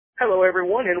Hello,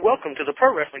 everyone, and welcome to the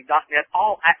ProWrestling.net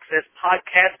All Access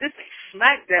Podcast. This is a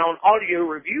SmackDown audio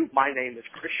review. My name is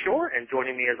Chris Shore, and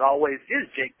joining me, as always, is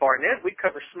Jake Barnett. We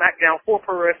cover SmackDown for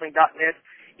ProWrestling.net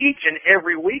each and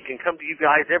every week and come to you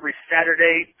guys every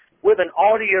Saturday with an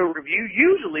audio review.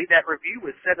 Usually that review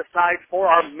is set aside for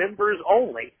our members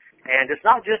only. And it's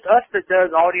not just us that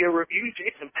does audio reviews.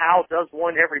 Jason Powell does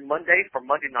one every Monday for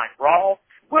Monday Night Raw.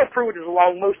 Will Pruitt is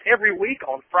along most every week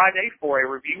on Friday for a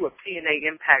review of TNA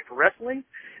Impact Wrestling.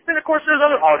 Then, of course, there's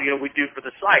other audio we do for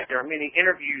the site. There are many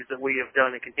interviews that we have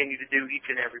done and continue to do each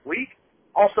and every week.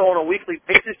 Also, on a weekly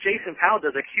basis, Jason Powell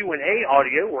does a Q&A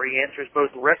audio where he answers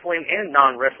both wrestling and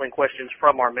non-wrestling questions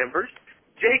from our members.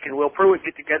 Jake and Will Pruitt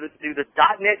get together to do the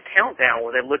 .NET Countdown,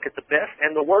 where they look at the best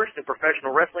and the worst in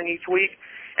professional wrestling each week.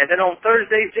 And then on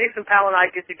Thursdays, Jason Powell and I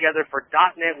get together for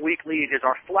 .NET Weekly. It is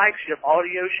our flagship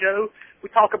audio show. We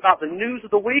talk about the news of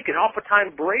the week, and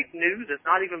oftentimes break news that's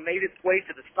not even made its way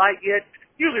to the site yet.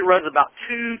 Usually runs about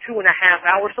 2.5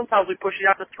 hours. Sometimes we push it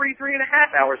out to 3.5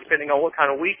 hours, depending on what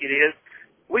kind of week it is.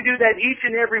 We do that each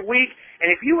and every week, and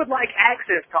if you would like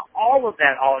access to all of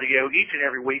that audio each and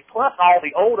every week, plus all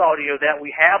the old audio that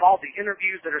we have, all the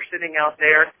interviews that are sitting out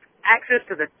there, access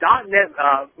to the .NET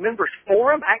Members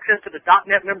Forum, access to the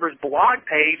 .NET Members blog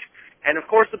page, and, of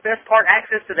course, the best part,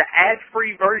 access to the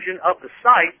ad-free version of the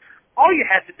site, all you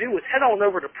have to do is head on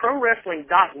over to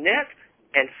ProWrestling.net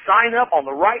and sign up on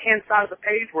the right-hand side of the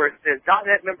page where it says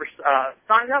 .NET Members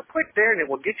sign up. Click there, and it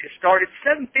will get you started.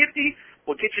 $7.50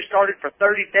 will get you started for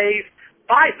 30 days.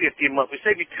 $5.50 a month. We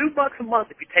save you $2 a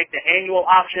month if you take the annual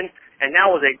option. And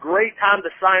now is a great time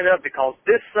to sign up because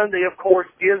this Sunday, of course,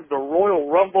 is the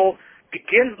Royal Rumble.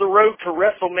 Begins the road to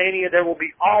WrestleMania. There will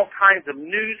be all kinds of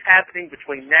news happening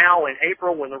between now and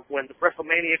April when the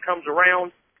WrestleMania comes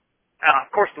around.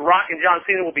 Of course, The Rock and John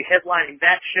Cena will be headlining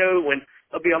that show, and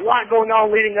there'll be a lot going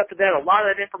on leading up to that. A lot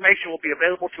of that information will be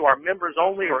available to our members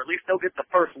only, or at least they'll get the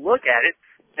first look at it.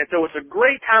 And so it's a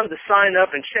great time to sign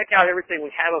up and check out everything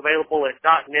we have available at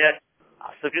 .net.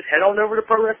 So just head on over to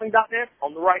ProWrestling.net.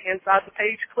 On the right-hand side of the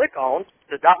page, click on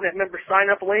the .net member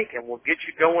sign-up link, and we'll get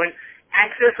you going.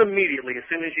 Access immediately as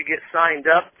soon as you get signed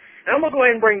up. And I'm going to go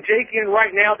ahead and bring Jake in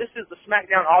right now. This is the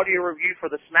SmackDown audio review for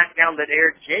the SmackDown that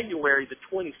aired January the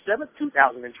 27th,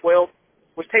 2012,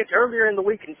 was taped earlier in the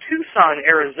week in Tucson,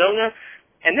 Arizona.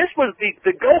 And this was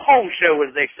the go-home show, as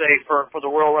they say, for the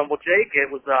Royal Rumble, Jake. It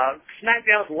was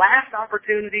SmackDown's last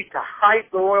opportunity to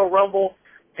hype the Royal Rumble,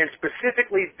 and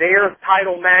specifically their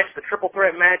title match, the triple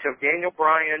threat match of Daniel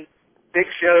Bryan, Big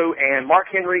Show, and Mark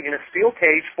Henry in a steel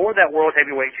cage for that World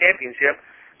Heavyweight Championship.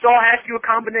 So I'll ask you a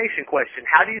combination question.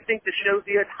 How do you think the show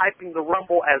did hyping the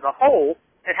Rumble as a whole,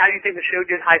 and how do you think the show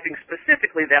did hyping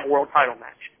specifically that world title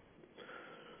match?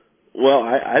 Well,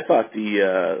 I thought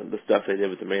the stuff they did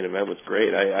with the main event was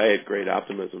great. I had great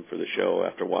optimism for the show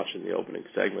after watching the opening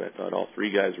segment. I thought all three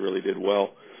guys really did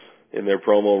well in their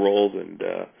promo roles, and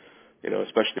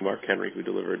especially Mark Henry, who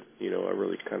delivered a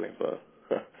really kind of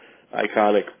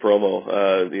iconic promo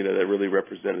that really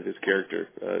represented his character.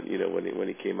 When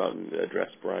he came out and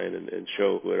addressed Bryan and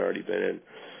Show, who had already been in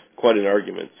quite an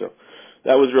argument. So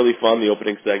that was really fun. The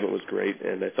opening segment was great,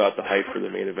 and I thought the hype for the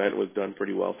main event was done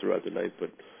pretty well throughout the night.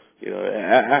 But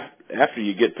after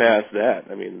you get past that,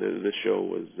 I mean, this show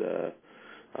was,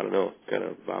 kind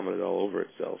of vomited all over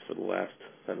itself for the last,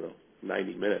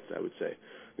 90 minutes, I would say.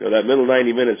 That middle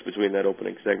 90 minutes between that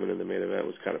opening segment and the main event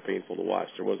was kind of painful to watch.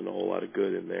 There wasn't a whole lot of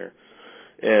good in there.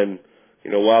 And,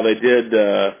 while they did,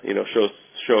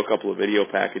 show a couple of video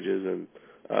packages and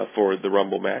for the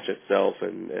Rumble match itself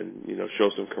and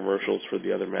show some commercials for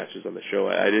the other matches on the show,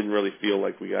 I didn't really feel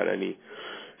like we got any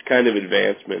kind of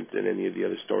advancement in any of the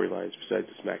other storylines besides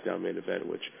the SmackDown main event,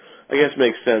 which I guess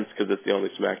makes sense because it's the only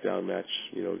SmackDown match,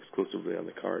 exclusively on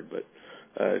the card. But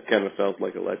it kind of felt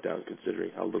like a letdown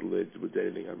considering how little they did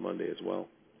anything on Monday as well.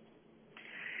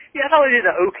 Yeah, I thought they did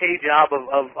an okay job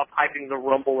of hyping the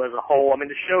Rumble as a whole. I mean,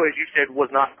 the show, as you said,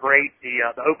 was not great. The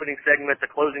opening segment, the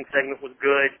closing segment was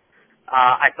good.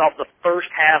 I thought the first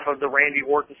half of the Randy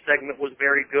Orton segment was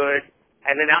very good.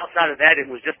 And then outside of that, it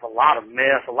was just a lot of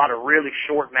mess, a lot of really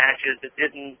short matches it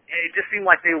just seemed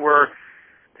like they were,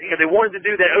 they wanted to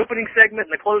do that opening segment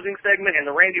and the closing segment and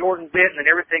the Randy Orton bit, and then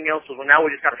everything else was, well, now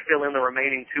we just got to fill in the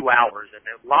remaining 2 hours. And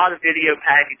a lot of video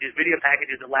packages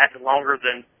that lasted longer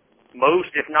than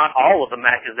most, if not all, of the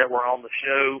matches that were on the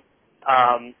show.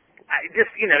 But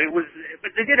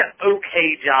they did an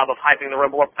okay job of hyping the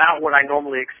Rumble, about what I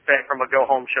normally expect from a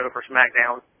go-home show for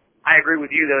SmackDown. I agree with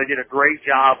you, though. They did a great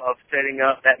job of setting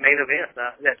up that main event,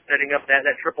 setting up that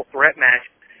triple threat match.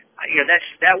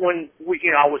 That one,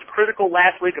 I was critical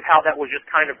last week of how that was just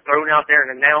kind of thrown out there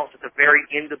and announced at the very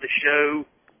end of the show.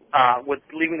 with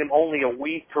leaving them only a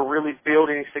week to really build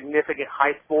any significant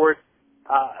hype for it.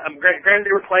 Granted,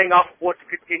 they were playing off of what's a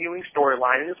continuing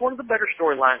storyline, and it's one of the better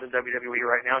storylines in WWE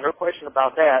right now, no question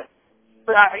about that.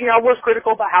 But, I was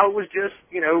critical about how it was just,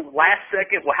 last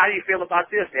second, well, how do you feel about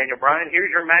this, Daniel Bryan?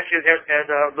 Here's your match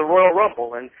at the Royal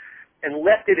Rumble, and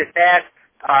left it at that.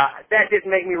 That didn't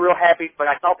make me real happy, but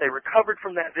I thought they recovered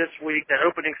from that this week. That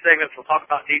opening segment, we'll talk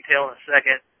about detail in a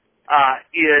second,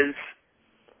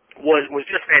 was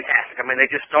just fantastic. I mean, they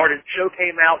just started, show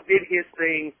came out, did his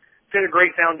thing, set a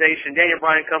great foundation. Daniel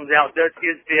Bryan comes out, does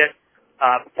his bit.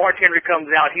 Bartender comes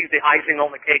out, he's the icing on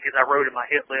the cake, as I wrote in my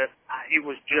hit list. It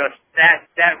was just,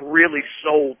 that really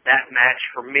sold that match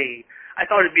for me. I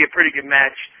thought it'd be a pretty good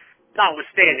match,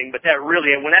 notwithstanding, but that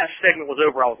really, and when that segment was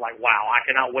over, I was like, wow, I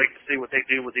cannot wait to see what they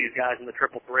do with these guys in the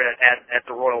triple threat at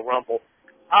the Royal Rumble.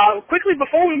 Quickly,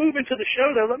 before we move into the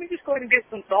show, though, let me just go ahead and get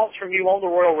some thoughts from you on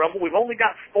the Royal Rumble. We've only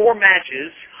got 4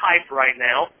 matches hyped right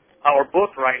now, or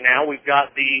booked right now. We've got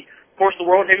of course, the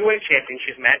World Heavyweight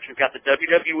Championship match. We've got the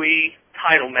WWE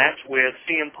title match with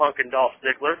CM Punk and Dolph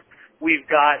Ziggler. We've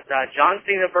got John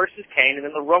Cena versus Kane, and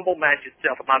then the Rumble match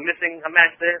itself. Am I missing a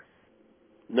match there?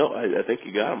 No, I think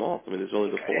you got them all. I mean, there's only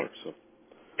the 4. So.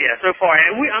 Yeah, so far,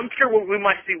 and I'm sure we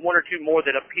might see 1 or 2 more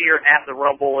that appear at the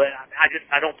Rumble.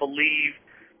 I don't believe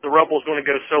the Rumble is going to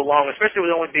go so long, especially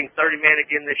with only being 30-man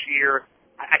again this year.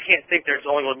 I can't think there's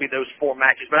only going to be those 4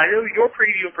 matches. But I know your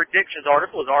preview and predictions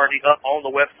article is already up on the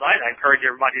website. I encourage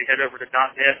everybody to head over to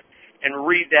 .net and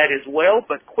read that as well.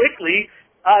 But quickly,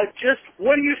 just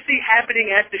what do you see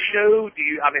happening at the show? Who do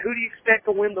you expect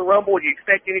to win the Rumble? Do you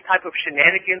expect any type of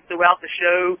shenanigans throughout the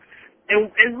show?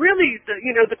 And really,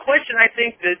 the question I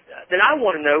think that I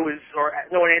want to know or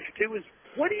know an answer to is,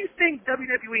 what do you think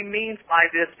WWE means by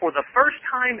this for the first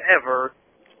time ever?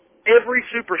 Every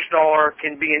superstar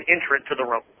can be an entrant to the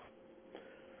Rumble.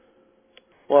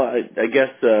 Well, I guess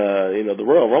the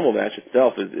Royal Rumble match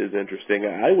itself is interesting.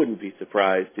 I wouldn't be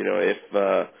surprised,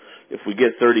 if we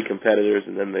get 30 competitors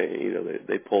and then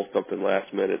they pull something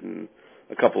last minute and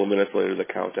a couple of minutes later the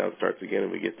countdown starts again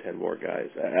and we get 10 more guys.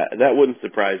 That wouldn't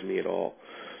surprise me at all.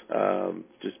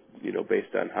 Just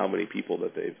based on how many people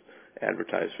that they've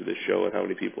advertised for this show and how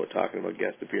many people are talking about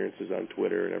guest appearances on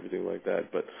Twitter and everything like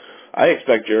that. But I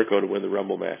expect Jericho to win the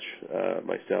Rumble match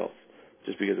myself,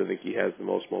 just because I think he has the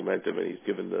most momentum and he's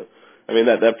given that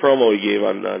promo he gave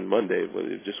on Monday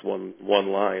with just one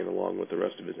line along with the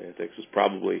rest of his antics was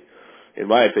probably, in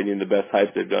my opinion, the best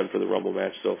hype they've done for the Rumble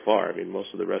match so far. I mean,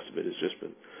 most of the rest of it has just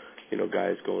been,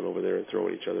 guys going over there and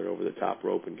throwing each other over the top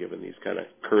rope and giving these kind of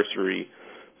cursory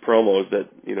promos that,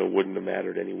 wouldn't have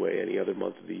mattered anyway any other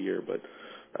month of the year. But,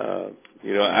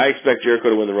 I expect Jericho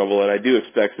to win the Rumble, and I do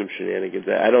expect some shenanigans.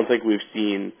 I don't think we've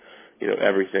seen,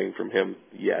 everything from him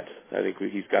yet. I think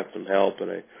he's got some help,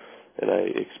 and I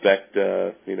expect,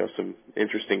 some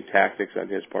interesting tactics on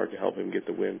his part to help him get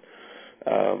the win.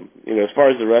 As far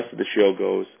as the rest of the show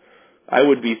goes, I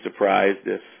would be surprised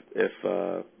if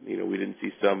we didn't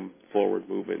see some forward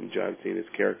movement in John Cena's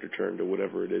character turn to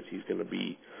whatever it is he's going to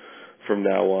be from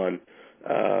now on.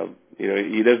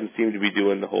 He doesn't seem to be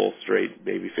doing the whole straight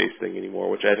babyface thing anymore,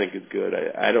 which I think is good.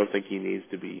 I don't think he needs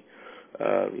to be,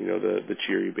 the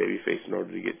cheery babyface in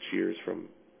order to get cheers from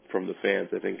the fans.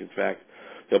 I think, in fact,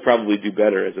 he'll probably do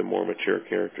better as a more mature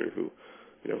character who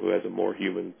has a more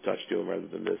human touch to him rather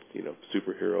than this,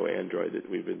 superhero android that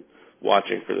we've been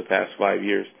watching for the past 5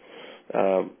 years.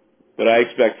 But I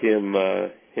expect him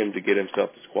to get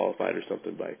himself disqualified or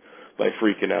something by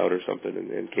freaking out or something,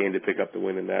 and Kane to pick up the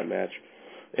win in that match.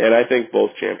 And I think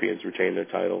both champions retain their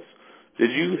titles.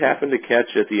 Did you happen to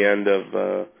catch at the end of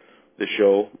the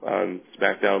show on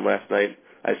SmackDown last night?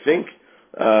 I think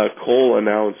Cole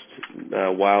announced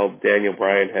while Daniel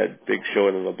Bryan had Big Show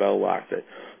in the bell lock that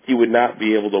he would not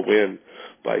be able to win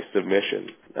by submission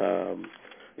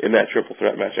in that triple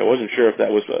threat match. I wasn't sure if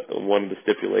that was one of the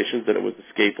stipulations, that it was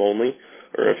escape only,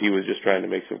 or if he was just trying to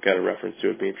make some kind of reference to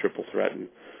it being triple threat and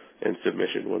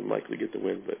submission wouldn't likely get the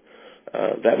win. But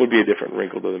that would be a different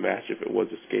wrinkle to the match if it was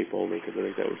escape only, because I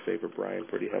think that would favor Bryan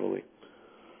pretty heavily.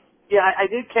 Yeah, I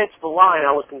did catch the line.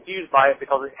 I was confused by it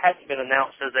because it hasn't been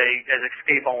announced as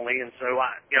escape only, and so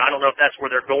I don't know if that's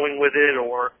where they're going with it,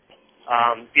 or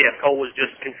if Cole was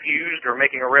just confused or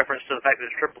making a reference to the fact that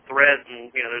it's triple threat,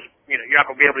 and you're not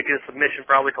going to be able to get a submission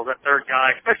probably because that third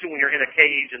guy, especially when you're in a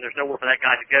cage and there's nowhere for that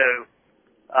guy to go,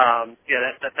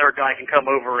 that third guy can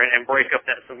come over and break up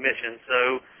that submission.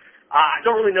 So I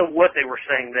don't really know what they were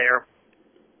saying there,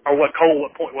 or what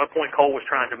point Cole was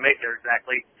trying to make there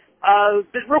exactly.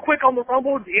 Just real quick on the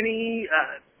Rumble, any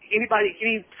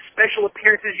special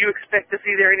appearances you expect to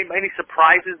see there? Any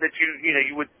surprises that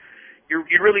you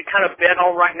you really kind of bet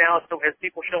on right now as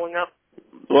people showing up?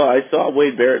 Well, I saw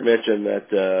Wade Barrett mention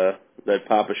that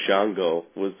Papa Shango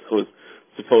was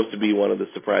supposed to be one of the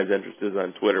surprise entrances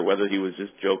on Twitter. Whether he was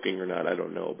just joking or not, I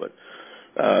don't know. But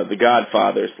the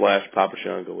Godfather / Papa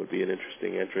Shango would be an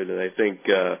interesting entrant, and I think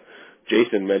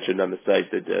Jason mentioned on the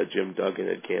site that Jim Duggan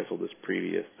had canceled his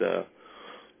previous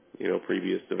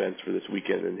events for this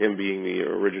weekend, and him being the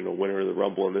original winner of the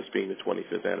Rumble and this being the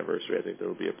 25th anniversary, I think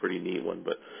that'll be a pretty neat one.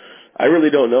 But I really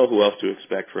don't know who else to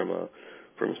expect from a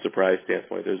surprise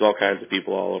standpoint. There's all kinds of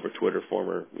people all over Twitter,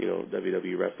 former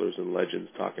WWE wrestlers and legends,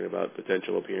 talking about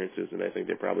potential appearances, and I think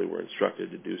they probably were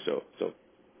instructed to do so. So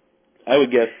I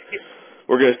would guess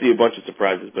we're going to see a bunch of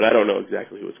surprises, but I don't know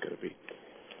exactly who it's going to be.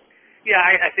 Yeah,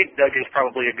 I think Duggan's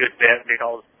probably a good bet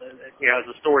because, as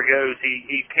the story goes,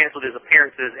 he canceled his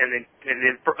appearances and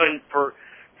then for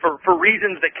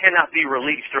reasons that cannot be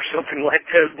released or something like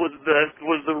that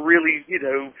was the really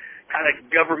kind of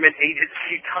government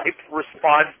agency type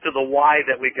response to the why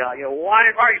that we got. Why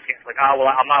are you canceling? Well,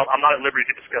 I'm not at liberty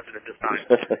to discuss it at this time.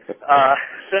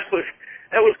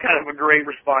 That was kind of a great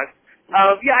response.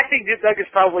 Yeah, I think Doug is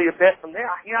probably a bet from there.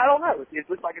 I don't know. It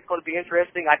looks like it's going to be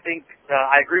interesting. I think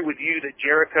I agree with you that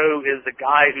Jericho is the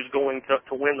guy who's going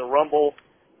to win the Rumble.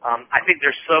 I think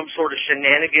there's some sort of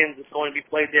shenanigans that's going to be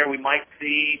played there. We might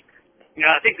see,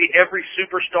 I think the every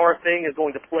superstar thing is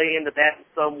going to play into that in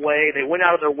some way. They went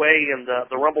out of their way in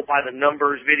the Rumble by the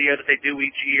Numbers video that they do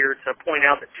each year to point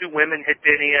out that 2 women had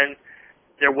been in.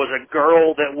 There was a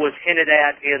girl that was hinted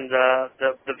at in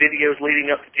the videos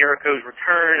leading up to Jericho's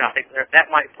return. I think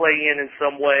that might play in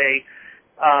some way.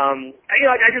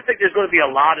 I just think there's going to be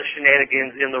a lot of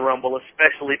shenanigans in the Rumble,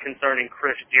 especially concerning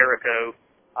Chris Jericho.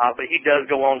 But he does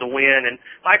go on to win. And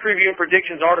my preview and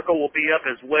predictions article will be up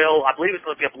as well. I believe it's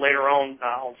going to be up later on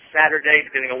Saturday,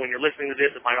 depending on when you're listening to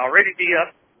this. It might already be up.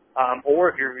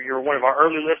 Or if you're one of our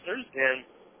early listeners, then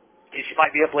it might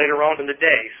be up later on in the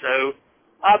day. So.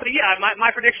 But yeah, my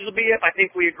predictions will be up. I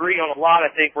think we agree on a lot. I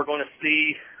think we're going to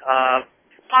see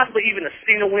possibly even a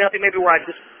Cena win. I think maybe where I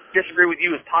just disagree with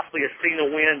you is possibly a Cena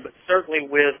win, but certainly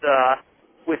with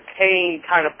Kane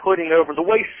kind of putting over the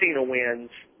way Cena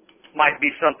wins might be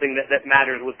something that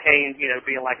matters with Kane,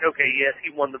 being like, okay, yes,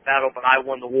 he won the battle, but I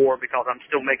won the war because I'm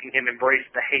still making him embrace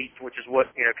the hate, which is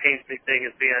what Kane's big thing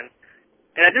has been.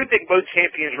 And I do think both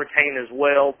champions retain as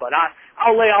well, but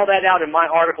I'll lay all that out in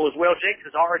my article as well. Jake's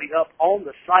is already up on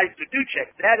the site, so do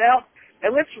check that out.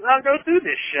 And let's go through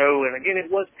this show. And again,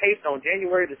 it was taped on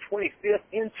January the 25th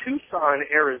in Tucson,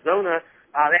 Arizona.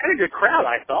 They had a good crowd,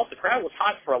 I thought. The crowd was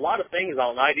hot for a lot of things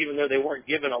all night, even though they weren't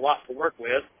given a lot to work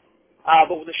with.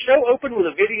 But the show opened with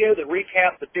a video that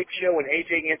recapped the Big Show and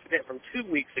AJ incident from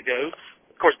 2 weeks ago.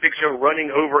 Of course, Big Show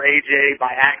running over AJ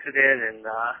by accident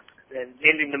and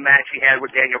ending the match he had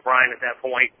with Daniel Bryan at that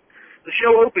point. The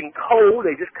show opened cold.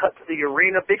 They just cut to the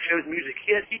arena. Big Show's music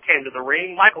hit. He came to the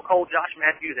ring. Michael Cole, Josh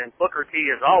Matthews, and Booker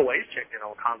T, as always, checked in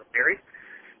on commentary.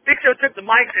 Big Show took the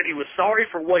mic, said he was sorry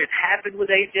for what had happened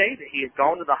with AJ, that he had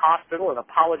gone to the hospital and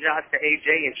apologized to AJ,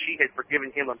 and she had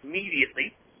forgiven him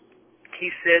immediately.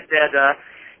 He said that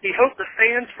he hoped the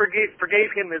fans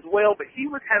forgave him as well, but he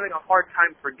was having a hard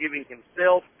time forgiving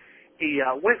himself. He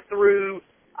went through...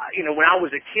 when I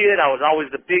was a kid, I was always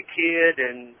the big kid,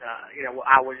 and,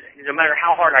 I was, no matter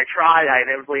how hard I tried, I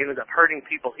inevitably ended up hurting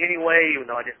people anyway, even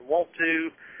though I didn't want to.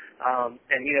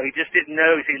 And he just didn't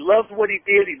know. He loved what he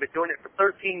did. He'd been doing it for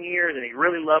 13 years, and he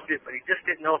really loved it, but he just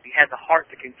didn't know if he had the heart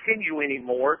to continue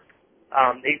anymore.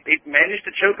 He managed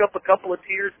to choke up a couple of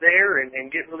tears there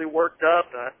and get really worked up.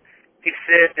 He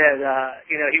said that,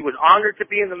 he was honored to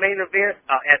be in the main event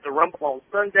at the Rumble on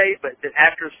Sunday, but that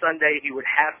after Sunday he would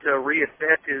have to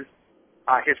reassess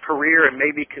his career and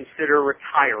maybe consider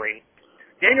retiring.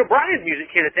 Daniel Bryan's music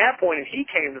hit at that point, and he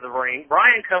came to the ring.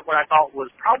 Bryan cut what I thought was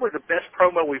probably the best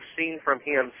promo we've seen from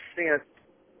him since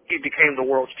he became the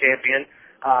world's champion.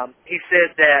 He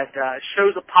said that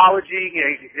Show's apology,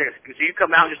 so you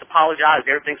come out and just apologize,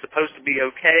 everything's supposed to be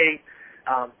okay.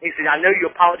 He said, I know you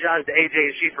apologized to AJ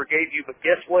and she forgave you, but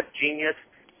guess what, genius?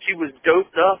 She was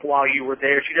doped up while you were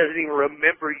there. She doesn't even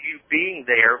remember you being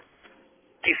there.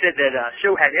 He said that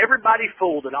Show had everybody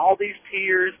fooled, and all these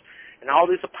tears and all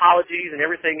these apologies and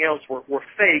everything else were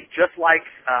fake, just like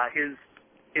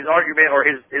his argument or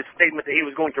his statement that he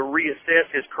was going to reassess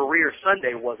his career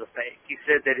Sunday was a fake. He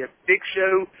said that if Big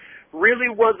Show really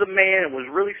was a man and was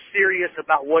really serious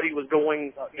about what he was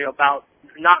going, about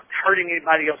not hurting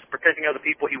anybody else, protecting other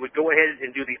people, he would go ahead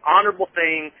and do the honorable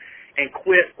thing and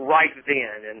quit right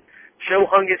then. And Show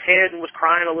hung his head and was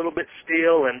crying a little bit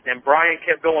still, and Bryan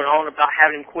kept going on about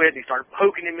having him quit, and he started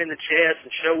poking him in the chest,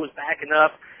 and Show was backing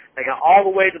up. They got all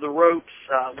the way to the ropes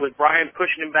with Bryan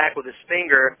pushing him back with his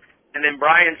finger, and then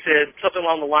Bryan said something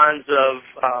along the lines of,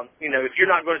 if you're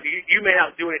not going to, you may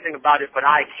not do anything about it, but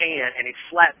I can, and he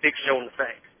slapped Big Show in the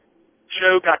face.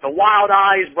 Show got the wild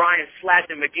eyes. Bryan slapped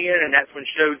him again, and that's when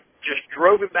Show just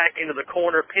drove him back into the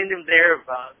corner, pinned him there.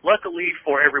 Luckily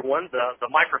for everyone, the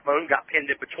microphone got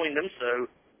pinned in between them, so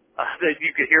that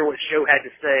you could hear what Show had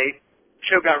to say.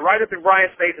 Show got right up in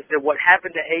Bryan's face and said, "What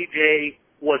happened to AJ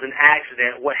was an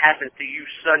accident. What happens to you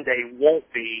Sunday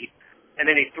won't be." And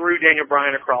then he threw Daniel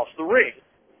Bryan across the ring.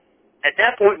 At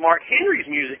that point, Mark Henry's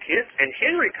music hits, and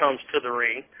Henry comes to the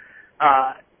ring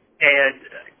and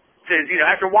says,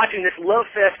 after watching this love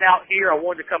fest out here, I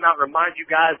wanted to come out and remind you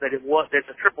guys that that's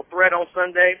a triple threat on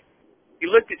Sunday. He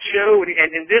looked at Show,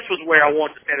 and this was where I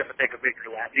wanted to stand up and take a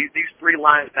victory lap. These three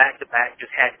lines back to back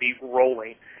just had me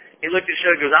rolling. He looked at Show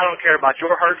and goes, "I don't care about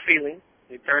your hurt feelings."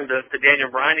 He turned to Daniel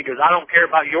Bryan. He goes, "I don't care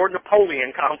about your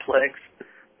Napoleon complex."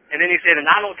 And then he said, "And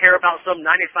I don't care about some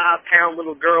 95-pound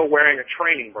little girl wearing a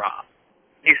training bra."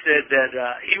 He said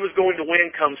that he was going to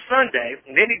win come Sunday,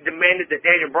 and then he demanded that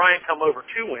Daniel Bryan come over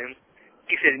to him.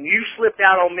 He said, "And you slipped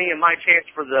out on me and my chance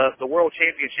for the World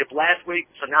Championship last week,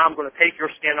 so now I'm going to take your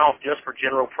skin off just for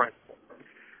general principle."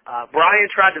 Bryan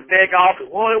tried to beg off.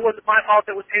 "Well, it wasn't my fault.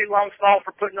 It was Teddy Long's fault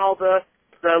for putting all the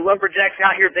lumberjacks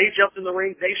out here. They jumped in the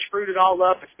ring. They screwed it all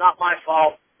up. It's not my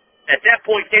fault." At that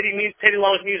point, Teddy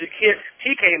Long's music hit.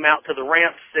 He came out to the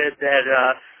ramp, said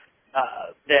that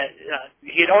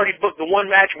he had already booked the one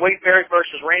match, Wade Barrett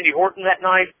versus Randy Orton that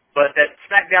night, but that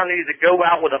SmackDown needed to go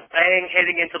out with a bang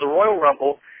heading into the Royal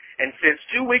Rumble. And since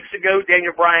 2 weeks ago,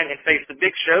 Daniel Bryan had faced the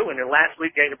Big Show, and then last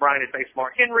week Daniel Bryan had faced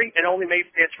Mark Henry, it only made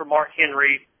sense for Mark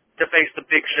Henry to face the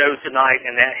Big Show tonight,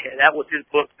 and that was his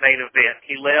booked main event.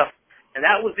 He left, and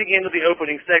that was the end of the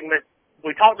opening segment.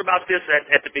 We talked about this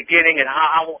at the beginning, and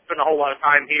I won't spend a whole lot of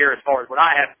time here as far as what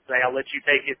I have to say. I'll let you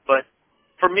take it. But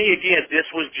for me, again, this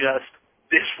was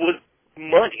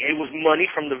money. It was money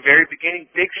from the very beginning.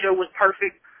 Big Show was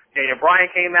perfect. Daniel Bryan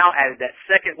came out, added that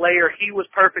second layer. He was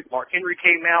perfect. Mark Henry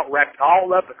came out, wrapped it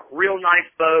all up in a real nice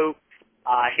bow.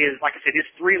 Like I said, his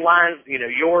three lines,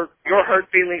 your hurt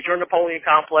feelings, your Napoleon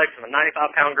complex, and a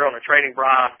 95-pound girl in a training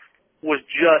bra was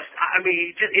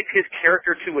it's his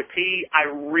character to a T. I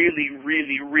really,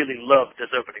 really, really loved this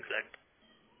opening segment.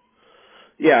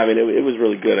 Yeah, it was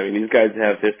really good. These guys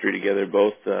have history together,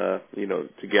 both,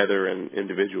 together and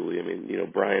individually.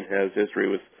 Bryan has history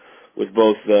with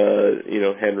both,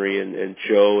 Henry and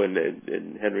Show,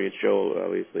 and Henry and Show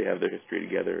obviously have their history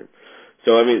together.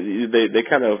 So, they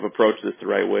kind of approached this the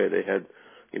right way. They had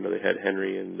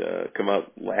Henry and come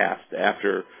out last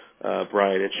after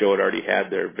Bryan and Show had already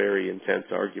had their very intense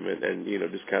argument, and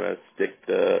just kind of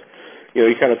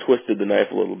he kind of twisted the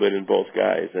knife a little bit in both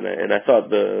guys, and I thought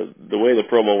the way the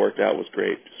promo worked out was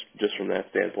great, just from that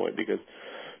standpoint, because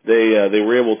they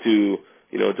were able to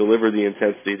deliver the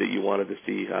intensity that you wanted to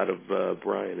see out of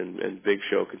Bryan and Big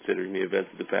Show, considering the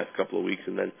events of the past couple of weeks,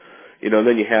 and then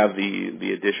then you have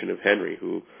the addition of Henry,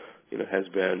 who has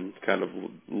been kind of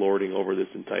lording over this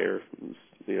entire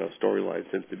storyline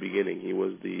since the beginning. He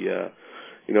was the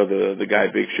guy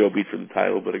Big Show beat for the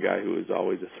title, but a guy who is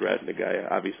always a threat, and a guy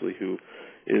obviously who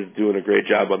is doing a great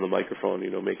job on the microphone,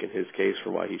 making his case for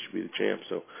why he should be the champ.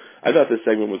 So I thought this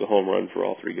segment was a home run for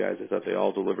all three guys. I thought they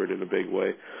all delivered in a big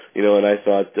way, and I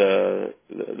thought the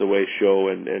way Show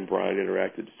and Bryan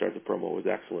interacted to start the promo was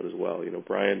excellent as well.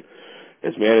 Bryan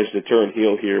has managed to turn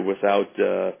heel here without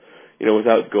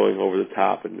going over the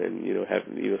top and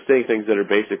having saying things that are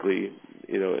basically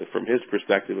from his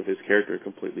perspective of his character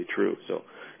completely true. So,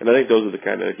 and I think those are the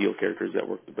kind of heel characters that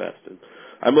work the best. And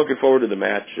I'm looking forward to the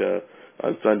match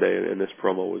on Sunday, and this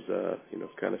promo was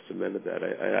kind of cemented that.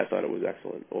 I thought it was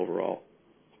excellent overall.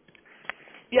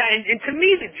 Yeah, and to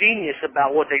me, the genius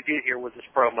about what they did here with this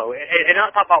promo, and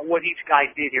not talk about what each guy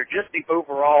did here, just the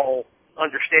overall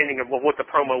understanding of what the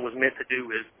promo was meant to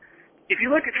do is, if you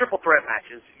look at triple threat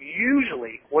matches,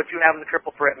 usually what you have in the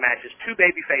triple threat match is two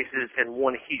baby faces and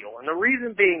one heel. And the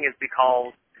reason being is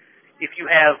because if you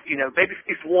have,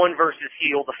 babyface 1 versus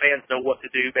heel, the fans know what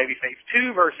to do. Babyface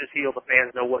 2 versus heel, the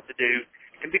fans know what to do.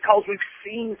 And because we've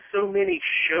seen so many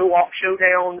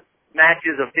showdown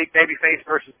matches of big babyface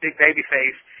versus big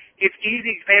babyface, it's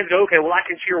easy. Fans go, okay, well, I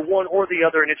can cheer one or the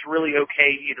other, and it's really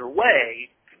okay either way.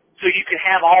 So you can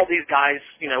have all these guys,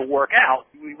 work out.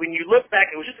 When you look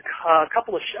back, it was just a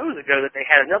couple of shows ago that they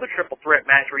had another triple threat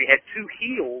match where you had two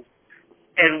heels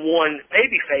and one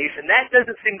babyface, and that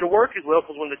doesn't seem to work as well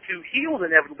because when the two heels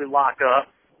inevitably lock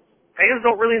up, fans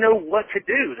don't really know what to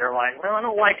do. They're like, well, I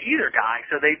don't like either guy.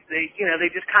 So they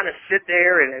just kind of sit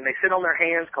there and they sit on their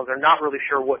hands because they're not really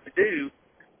sure what to do.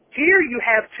 Here you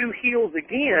have two heels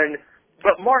again,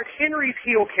 but Mark Henry's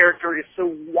heel character is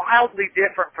so wildly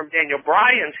different from Daniel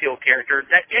Bryan's heel character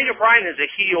that Daniel Bryan is a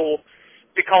heel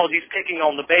because he's picking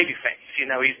on the babyface. You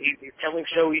know, he's telling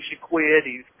Show he should quit.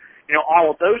 He's, you know, all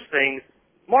of those things.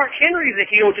 Mark Henry's a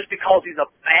heel just because he's a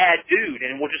bad dude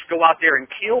and will just go out there and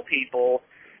kill people.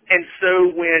 And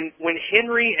so when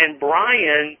Henry and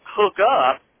Bryan hook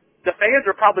up, the fans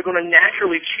are probably going to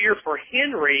naturally cheer for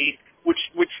Henry, which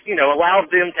you know allows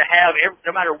them to have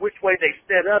no matter which way they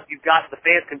set up, the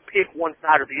fans can pick one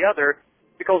side or the other,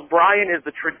 because Bryan is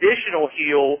the traditional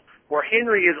heel, where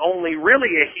Henry is only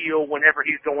really a heel whenever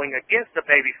he's going against a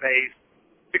babyface,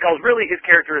 because really his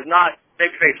character is not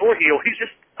babyface or heel. He's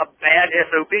just a bad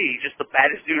SOB, just the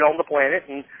baddest dude on the planet.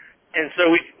 And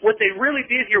so what they really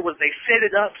did here was they set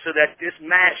it up so that this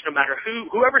match, no matter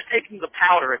whoever's taking the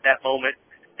powder at that moment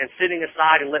and sitting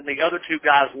aside and letting the other two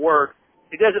guys work,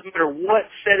 it doesn't matter what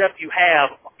setup you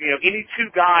have, you know, any two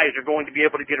guys are going to be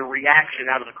able to get a reaction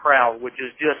out of the crowd, which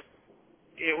is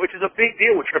a big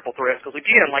deal with triple threats. Because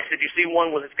again, like I said, you see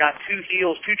one where it's got two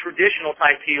heels, two traditional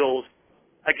type heels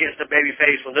against a baby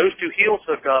face. When those two heels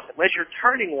hook up, unless you're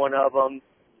turning one of them,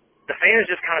 the fans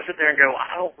just kind of sit there and go,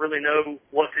 I don't really know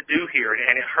what to do here,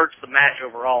 and it hurts the match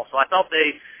overall. So I thought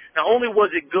not only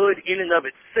was it good in and of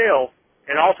itself,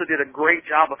 and also did a great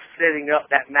job of setting up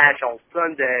that match on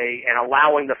Sunday and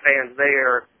allowing the fans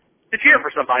there to cheer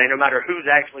for somebody, no matter who's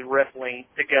actually wrestling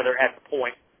together at the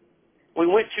point. We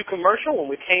went to commercial. When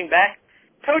we came back,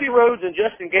 Cody Rhodes and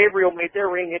Justin Gabriel made their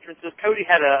ring entrances. Cody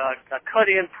had a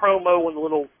cut-in promo, one of the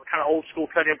little kind of old-school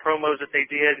cut-in promos that they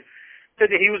did. Said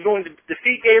that he was going to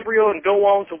defeat Gabriel and go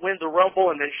on to win the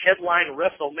Rumble and then headline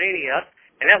WrestleMania.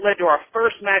 And that led to our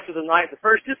first match of the night, the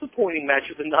first disappointing match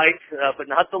of the night, but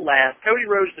not the last. Cody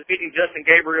Rhodes defeating Justin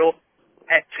Gabriel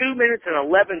at 2 minutes and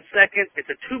 11 seconds. It's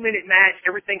a 2-minute match.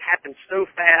 Everything happens so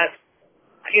fast.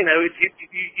 You know, it's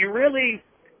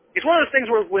one of those things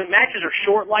where when matches are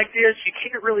short like this, you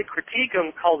can't really critique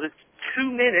them because it's 2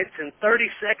 minutes and 30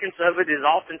 seconds of it is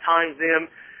oftentimes them,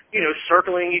 you know,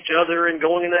 circling each other and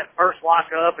going in that first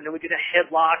lockup, and then we get a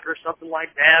headlock or something like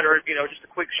that, or, you know, just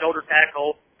a quick shoulder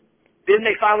tackle. Then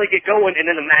they finally get going, and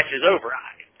then the match is over.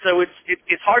 So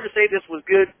it's hard to say this was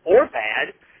good or bad,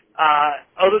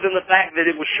 other than the fact that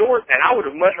it was short, and I would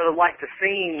have much rather liked to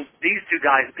seen these two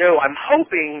guys go. I'm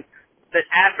hoping that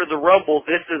after the Rumble,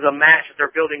 this is a match that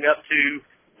they're building up to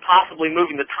possibly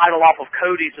moving the title off of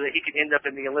Cody so that he can end up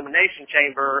in the Elimination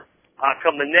Chamber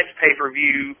come the next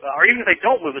pay-per-view, or even if they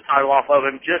don't move the title off of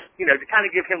him, just, you know, to kind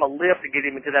of give him a lift to get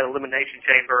him into that Elimination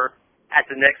Chamber at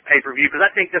the next pay-per-view, because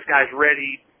I think this guy's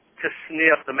ready to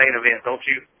sniff the main event, don't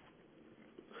you?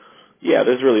 Yeah,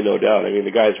 there's really no doubt. I mean,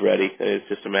 the guy's ready, and it's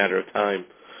just a matter of time.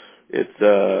 It's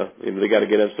you know, they got to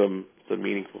get him some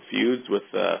meaningful feuds with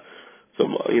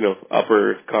some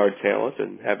upper card talent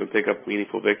and have him pick up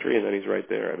meaningful victory, and then he's right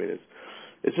there. I mean,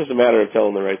 it's just a matter of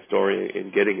telling the right story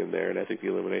and getting him there, and I think the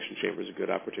Elimination Chamber is a good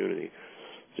opportunity,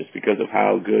 just because of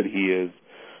how good he is,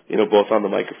 you know, both on the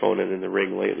microphone and in the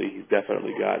ring lately. He's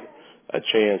definitely got a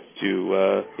chance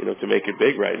to to make it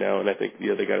big right now, and I think, you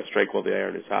know, they got to strike while the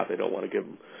iron is hot. They don't want to give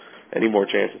him any more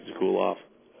chances to cool off.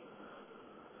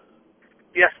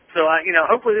 Yes, so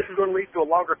hopefully this is going to lead to a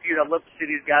longer feud. I'd love to see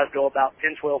these guys go about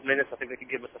 10, 12 minutes. I think they could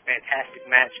give us a fantastic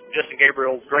match. Justin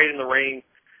Gabriel's great in the ring.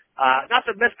 Not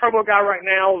the best promo guy right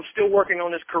now, still working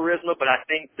on his charisma, but I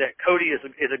think that Cody is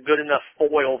a good enough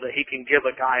foil that he can give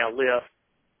a guy a lift,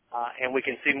 and we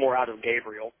can see more out of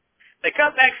Gabriel. They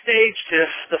cut backstage to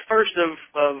the first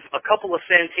of a couple of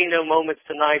Santino moments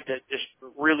tonight that just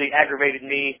really aggravated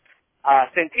me.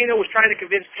 Santino was trying to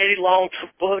convince Teddy Long to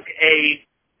book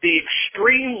the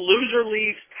Extreme Loser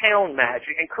Leaves Town match.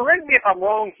 And correct me if I'm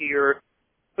wrong here,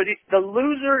 but the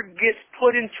loser gets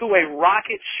put into a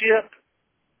rocket ship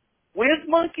with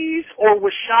monkeys or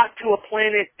was shot to a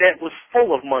planet that was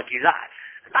full of monkeys.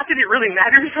 Not that it really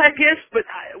matters, I guess, but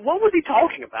what was he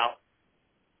talking about?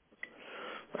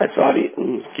 I thought he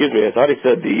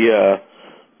said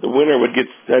the winner would get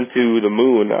sent to the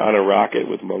moon on a rocket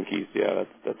with monkeys. Yeah,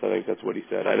 I think that's what he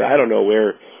said. I don't know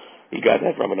where he got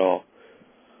that from at all.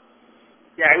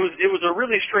 Yeah, it was a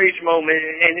really strange moment,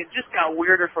 and it just got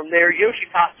weirder from there.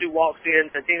 Yoshitatsu walks in.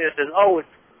 Santino says, "Oh,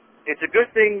 it's a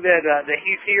good thing that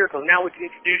he's here, because now we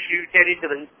can introduce you, Teddy, to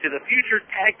the future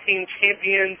tag team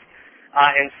champions,"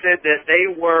 and said that they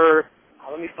were.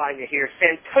 Let me find you here.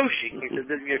 Santoshi. He said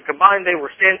that, combined they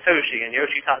were Santoshi, and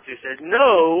Yoshitatsu said,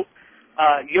 "No,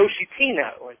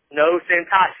 Yoshitino, no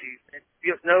Santashi,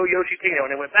 no Yoshitino,"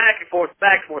 and they went back and forth,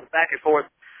 back and forth, back and forth.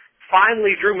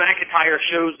 Finally, Drew McIntyre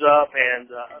shows up, and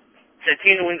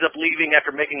Santino ends up leaving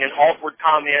after making an awkward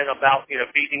comment about,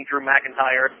 beating Drew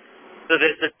McIntyre. So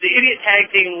the idiot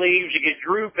tag team leaves. You get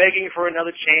Drew begging for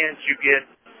another chance. You get,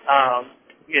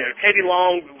 Teddy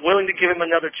Long willing to give him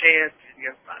another chance.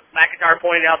 McIntyre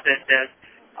pointed out that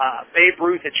Babe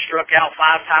Ruth had struck out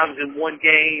 5 times in one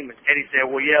game, and Teddy said,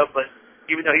 well, yeah, but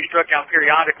even though he struck out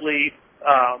periodically,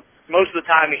 most of the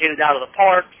time he hit it out of the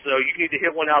park, so you need to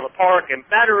hit one out of the park and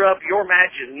batter up. Your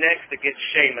match is next against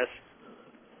Sheamus.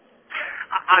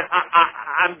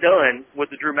 I'm done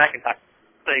with the Drew McIntyre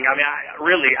thing. I mean,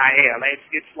 I am.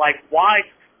 It's like, why?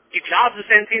 He jobs to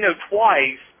Santino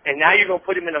twice, and now you're going to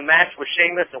put him in a match with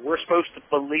Sheamus, and we're supposed to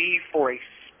believe for a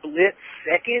split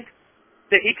second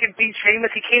that he can beat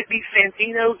Sheamus. He can't beat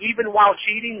Santino even while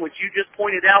cheating, which you just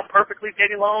pointed out perfectly,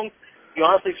 Teddy Long. You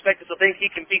honestly expect us to think he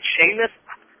can beat Sheamus?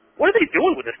 What are they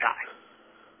doing with this guy?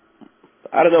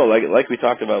 I don't know. Like we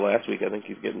talked about last week, I think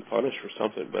he's getting punished for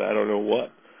something, but I don't know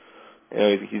what.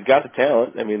 He's got the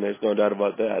talent. I mean, there's no doubt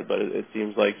about that. But it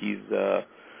seems like he's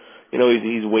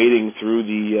wading through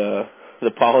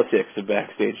the politics of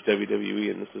backstage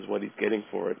WWE, and this is what he's getting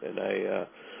for it. And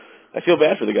I feel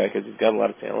bad for the guy because he's got a lot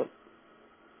of talent,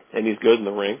 and he's good in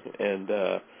the ring. And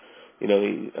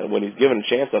when he's given a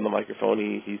chance on the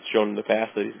microphone, he's shown in the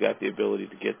past that he's got the ability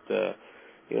to get to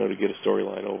get a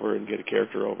storyline over and get a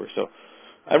character over. So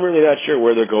I'm really not sure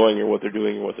where they're going or what they're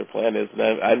doing or what their plan is, and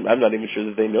I'm not even sure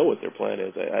that they know what their plan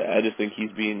is. I just think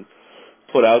he's being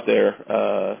put out there,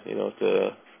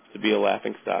 to be a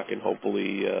laughing stock, and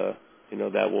hopefully,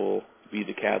 that will be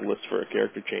the catalyst for a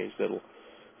character change that'll,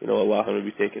 allow him to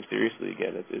be taken seriously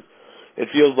again. It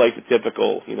feels like the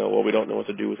typical, we don't know what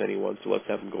to do with anyone, so let's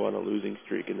have him go on a losing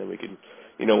streak, and then we can,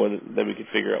 then we can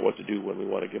figure out what to do when we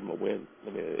want to give him a win.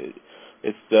 I mean,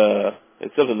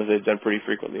 it's something that they've done pretty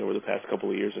frequently over the past couple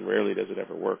of years, and rarely does it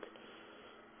ever work.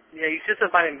 Yeah, you said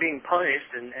something about him being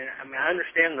punished, and I mean, I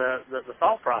understand the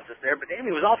thought process there, but damn,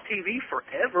 he was off TV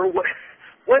forever.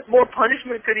 What more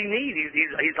punishment could he need?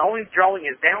 He's only drawing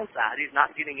his downside. He's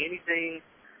not getting anything,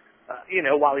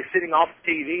 while he's sitting off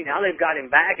TV. Now they've got him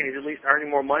back, and he's at least earning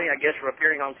more money, I guess, for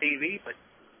appearing on TV. But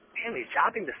damn, he's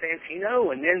chopping to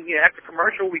Santino, and then after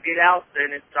commercial we get out,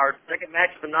 and it's our second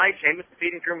match of the night. Sheamus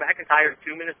defeating Drew McIntyre in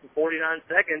 2 minutes and 49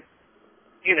 seconds.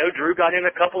 Drew got in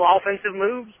a couple of offensive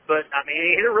moves, but I mean,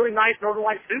 he hit a really nice Northern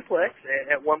Light suplex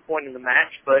at one point in the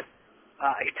match. But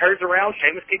he turns around,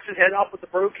 Sheamus kicks his head off with the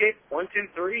bro kick. 1, 2,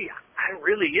 3.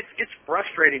 It's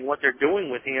frustrating what they're doing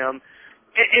with him.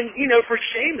 And for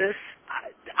Sheamus,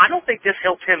 I don't think this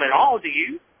helps him at all. Do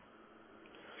you?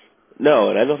 No,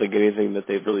 and I don't think anything that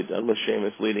they've really done with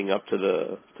Sheamus leading up to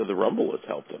the Rumble has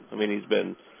helped him. I mean, he's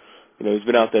been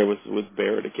out there with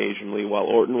Barrett occasionally while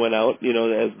Orton went out,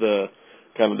 as the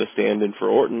kind of the stand-in for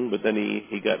Orton, but then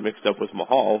he got mixed up with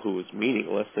Mahal, who was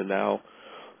meaningless, and now,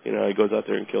 he goes out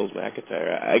there and kills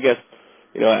McIntyre. I guess,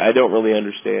 I don't really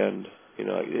understand,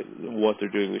 what they're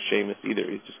doing with Sheamus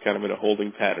either. He's just kind of in a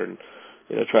holding pattern,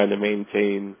 trying to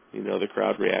maintain, the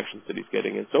crowd reactions that he's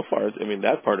getting. And so far, I mean,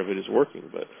 that part of it is working,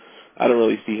 but I don't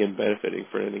really see him benefiting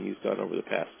for anything he's done over the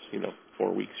past,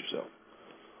 4 weeks or so.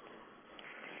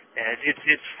 And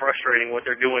it's frustrating what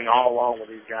they're doing all along with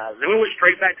these guys. Then we went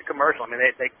straight back to commercial. I mean,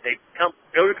 they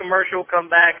go to commercial, come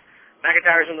back,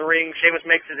 McIntyre's in the ring, Sheamus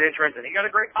makes his entrance, and he got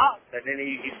a great pop. And then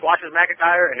he squashes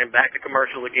McIntyre, and then back to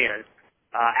commercial again.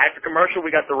 After commercial, we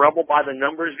got the Rumble by the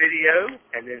Numbers video,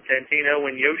 and then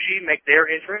Santino and Yoshi make their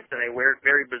entrance, and they wear it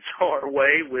very bizarre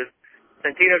way with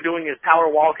Santino doing his power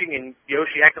walking and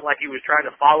Yoshi acting like he was trying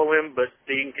to follow him but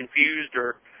being confused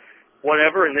or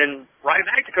whatever, and then right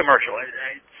back to commercial.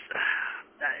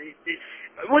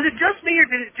 Was it just me, or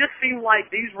did it just seem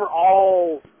like these were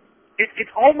all...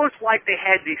 It's almost like they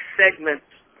had these segments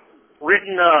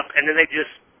written up, and then they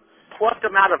just plucked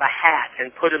them out of a hat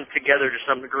and put them together to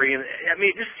some degree. And I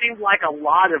mean, it just seemed like a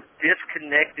lot of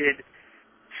disconnected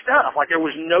stuff. Like there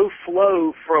was no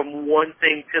flow from one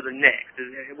thing to the next.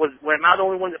 Am I the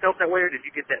only one that felt that way, or did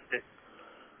you get that too?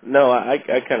 No, I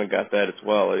kind of got that as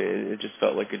well. It just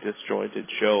felt like a disjointed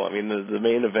show. I mean, the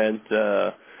main event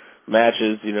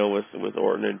matches, with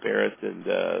Orton and Barrett, and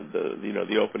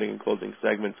the opening and closing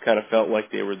segments kind of felt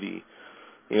like they were the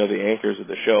anchors of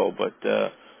the show. But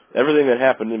everything that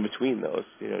happened in between those,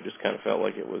 just kind of felt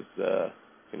like it was,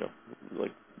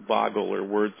 like boggle or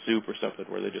word soup or something,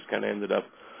 where they just kind of ended up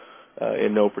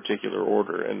in no particular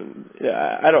order. And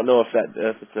I don't know if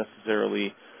it's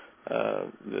necessarily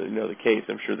the case.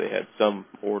 I'm sure they had some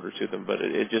order to them, but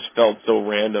it just felt so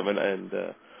random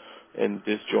and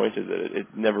disjointed that it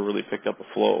never really picked up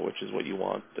a flow, which is what you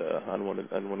want on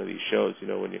one of these shows.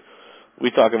 When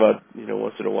we talk about,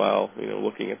 once in a while,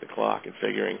 looking at the clock and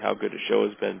figuring how good a show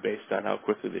has been based on how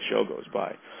quickly the show goes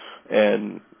by.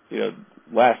 And,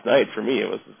 last night for me, it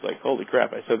was just like, holy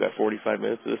crap, I still got 45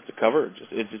 minutes of this to cover.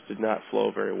 It just did not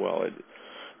flow very well.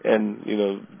 And,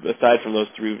 aside from those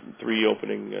three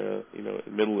opening,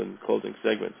 middle and closing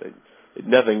segments,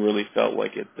 nothing really felt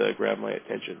like it grabbed my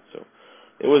attention. So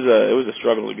it was a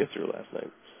struggle to get through last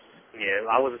night. Yeah,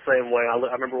 I was the same way. I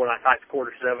remember when I typed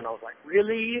quarter 7, I was like,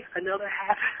 really? Another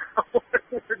half hour?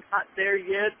 We're not there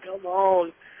yet? Come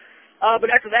on.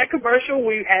 But after that commercial,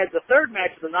 we had the third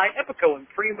match of the night, Epico and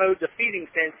Primo defeating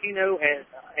Santino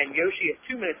and Yoshi at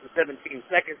 2 minutes and 17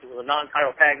 seconds. It was a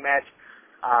non-title tag match.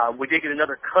 We did get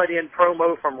another cut-in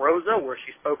promo from Rosa where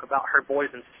she spoke about her boys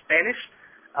in Spanish.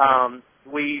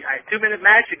 We a 2-minute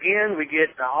match again. We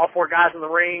get all 4 guys in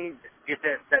the ring, get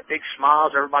that big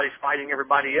smiles. Everybody's fighting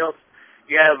everybody else.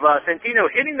 You have Santino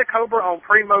hitting the Cobra on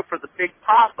Primo for the big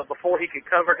pop, but before he could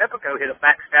cover, Epico hit a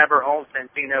backstabber on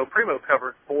Santino. Primo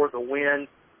covered for the win.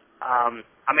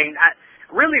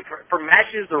 Really, for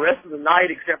matches the rest of the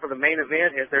night, except for the main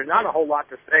event, there's not a whole lot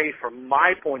to say from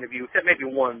my point of view, except maybe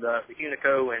one, the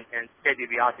Hunico and Ted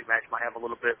DiBiase match might have a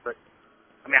little bit, but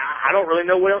I don't really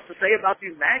know what else to say about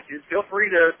these matches. Feel free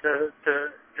to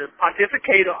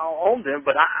pontificate on them,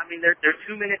 but they're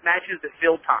 2-minute matches that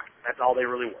filled time. That's all they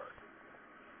really were.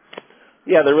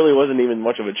 Yeah, there really wasn't even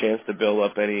much of a chance to build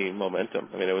up any momentum.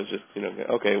 It was just,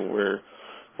 okay, we're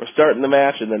starting the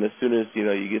match, and then as soon as,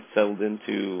 you get settled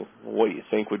into what you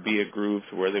think would be a groove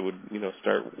to where they would,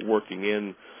 start working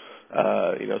in,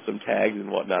 some tags and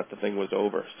whatnot, the thing was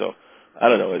over. So, I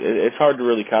don't know. It's hard to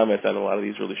really comment on a lot of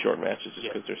these really short matches just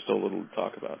because there's so little to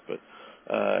talk about. But,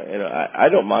 I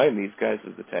don't mind these guys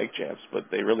as the tag champs, but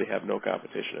they really have no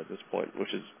competition at this point,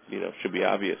 which is, should be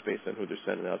obvious based on who they're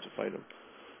sending out to fight them.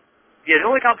 Yeah, the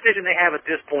only competition they have at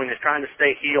this point is trying to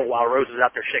stay heel while Rose is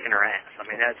out there shaking her ass.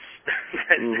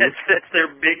 That's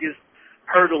their biggest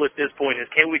hurdle at this point is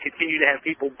can we continue to have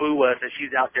people boo us as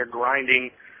she's out there grinding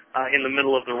in the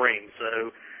middle of the ring. So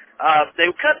they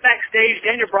cut backstage.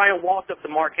 Daniel Bryan walked up to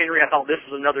Mark Henry. I thought this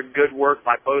was another good work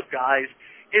by both guys.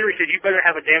 Henry said, you better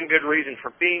have a damn good reason for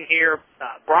being here.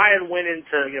 Bryan went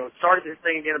into, started this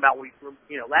thing again about,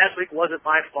 last week wasn't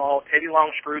my fault. Teddy Long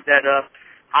screwed that up.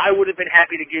 I would have been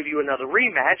happy to give you another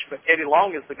rematch, but Teddy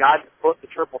Long is the guy that put the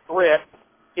triple threat.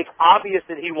 It's obvious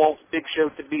that he wants Big Show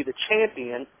to be the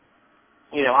champion.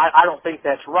 I don't think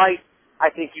that's right. I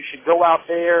think you should go out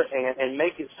there and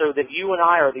make it so that you and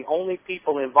I are the only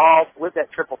people involved with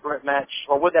that triple threat match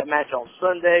or with that match on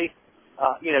Sunday.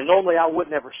 Normally I would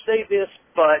never say this,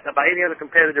 but about any other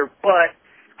competitor, but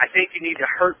I think you need to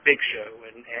hurt Big Show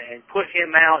and put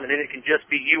him out, and then it can just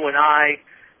be you and I.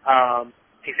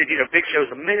 He said, Big Show's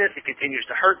a menace. He continues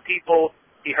to hurt people.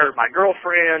 He hurt my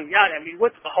girlfriend. Yeah,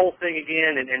 what's the whole thing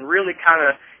again? And really kind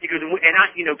of, he goes,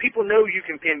 people know you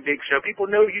can pin Big Show. People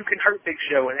know you can hurt Big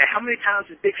Show. And how many times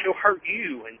has Big Show hurt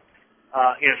you? And,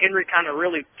 Henry kind of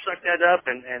really sucked that up.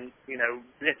 And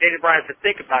Daniel Bryan said,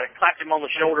 think about it. Clapped him on the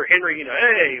shoulder. Henry,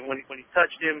 hey, when he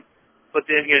touched him. But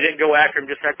then, didn't go after him,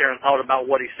 just sat there and thought about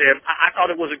what he said. I thought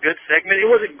it was a good segment. It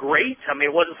wasn't great. It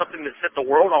wasn't something that set the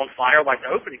world on fire like the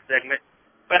opening segment.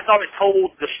 But I thought it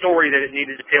told the story that it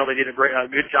needed to tell. They did a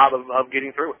good job of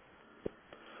getting through it.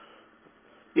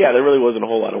 Yeah, there really wasn't a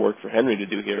whole lot of work for Henry to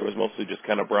do here. It was mostly just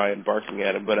kind of Bryan barking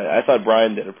at him. But I thought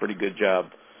Bryan did a pretty good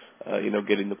job,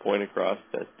 getting the point across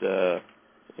that,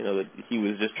 that he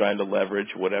was just trying to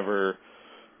leverage whatever,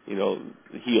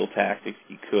 heel tactics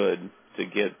he could to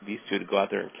get these two to go out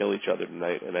there and kill each other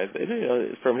tonight.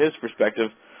 And from his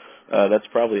perspective, that's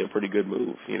probably a pretty good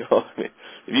move,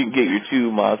 If you can get your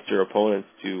two monster opponents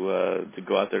to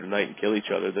go out there tonight and kill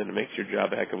each other, then it makes your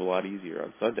job a heck of a lot easier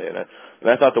on Sunday. And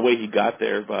I thought the way he got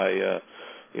there by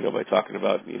talking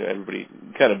about, everybody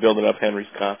kind of building up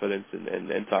Henry's confidence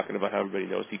and talking about how everybody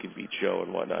knows he can beat Show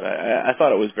and whatnot. I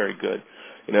thought it was very good.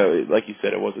 Like you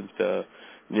said, it wasn't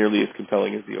nearly as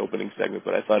compelling as the opening segment,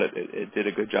 but I thought it did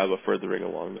a good job of furthering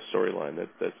along the storyline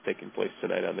that's taking place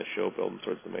tonight on this show, building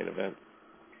towards the main event.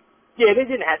 Yeah, they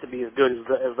didn't have to be as good as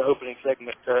the opening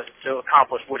segment to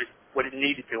accomplish what it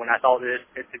needed to, and I thought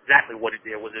it's exactly what it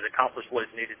did. Was it accomplished what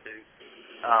it needed to?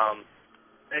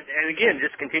 And again,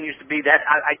 just continues to be that.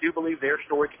 I do believe their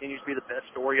story continues to be the best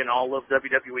story in all of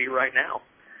WWE right now.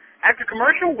 After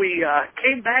commercial, we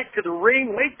came back to the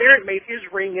ring. Wade Barrett made his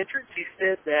ring entrance. He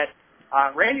said that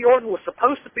Randy Orton was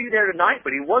supposed to be there tonight,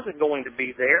 but he wasn't going to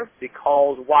be there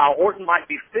because while Orton might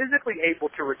be physically able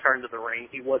to return to the ring,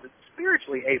 he wasn't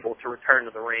spiritually able to return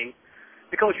to the ring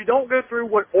because you don't go through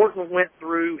what Orton went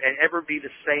through and ever be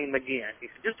the same again. He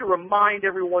said, just to remind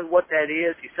everyone what that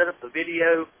is, he set up the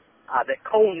video. that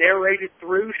Cole narrated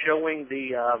through, showing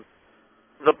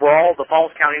the brawl, the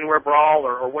Falls Count Anywhere brawl,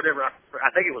 or whatever.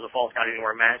 I think it was a Falls Count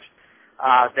Anywhere match.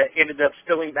 That ended up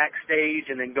spilling backstage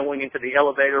and then going into the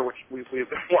elevator, which we've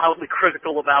been wildly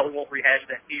critical about. We won't rehash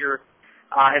that here.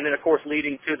 And then, of course,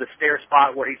 leading to the stair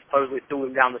spot where he supposedly threw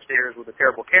him down the stairs with the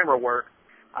terrible camera work.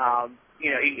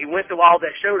 He went through all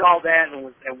that, showed all that, and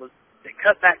was it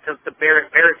cut back to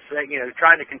Barrett. Barrett's,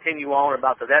 trying to continue on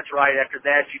about that's right. After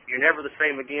that, you're never the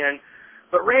same again.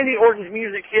 But Randy Orton's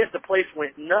music hit. The place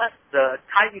went nuts. The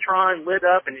Titantron lit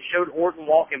up, and it showed Orton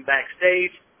walking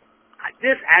backstage.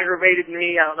 This aggravated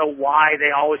me. I don't know why they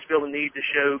always feel the need to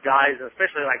show guys,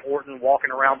 especially like Orton, walking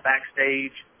around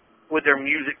backstage with their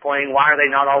music playing. Why are they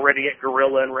not already at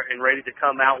Gorilla and ready to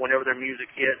come out whenever their music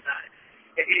hits?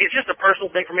 It's just a personal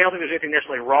thing for me. I don't think there's anything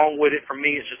necessarily wrong with it. For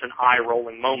me, it's just an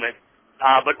eye-rolling moment.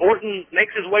 But Orton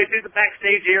makes his way through the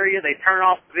backstage area. They turn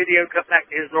off the video, cut back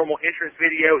to his normal entrance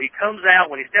video. He comes out.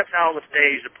 When he steps out on the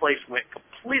stage, the place went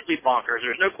completely bonkers.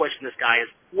 There's no question this guy is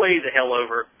way the hell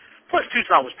over. Plus,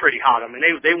 Tucson was pretty hot. I mean,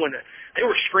 they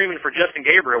were screaming for Justin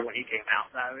Gabriel when he came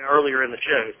out earlier in the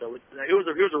show. So it was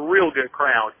a real good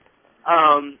crowd.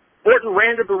 Orton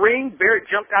ran to the ring. Barrett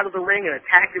jumped out of the ring and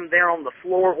attacked him there on the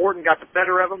floor. Orton got the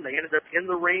better of him. They ended up in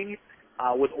the ring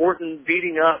with Orton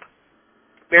beating up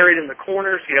Barrett in the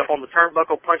corners, up on the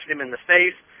turnbuckle, punching him in the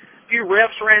face. A few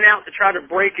refs ran out to try to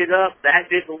break it up. That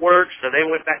didn't work, so they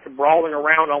went back to brawling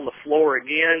around on the floor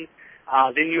again.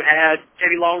 Then you had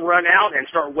Teddy Long run out and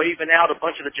start waving out a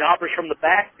bunch of the jobbers from the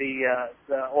back.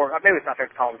 Or maybe it's not fair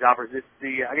to call them jobbers. It's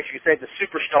I guess you could say the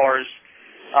Superstars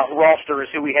roster is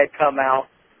who we had come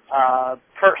out.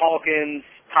 Kurt Hawkins,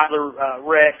 Tyler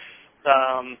Rex,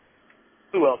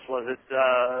 who else was it?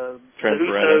 Trent the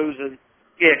Usos. And,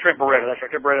 Trent Beretta. That's right,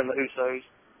 Trent Beretta and the Usos.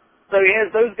 So he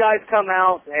has those guys come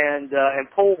out and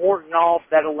pull Orton off.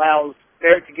 That allows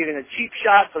Barrett to get in a cheap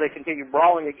shot, so they continue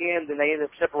brawling again. Then they end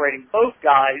up separating both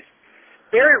guys.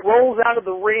 Barrett rolls out of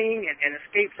the ring and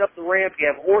escapes up the ramp. You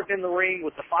have Orton in the ring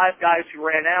with the 5 guys who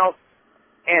ran out.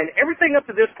 And everything up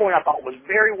to this point I thought was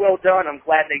very well done. I'm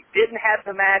glad they didn't have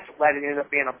the match. I'm glad it ended up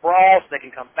being a brawl so they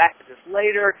can come back to this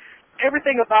later.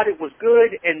 Everything about it was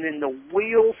good, and then the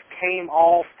wheels came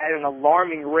off at an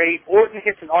alarming rate. Orton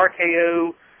hits an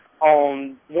RKO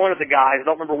on one of the guys. I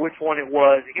don't remember which one it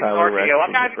was. He hits an RKO. Rex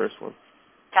was the first one.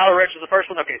 Tyler Rex was the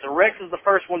first one? Okay, so Rex is the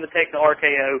first one to take the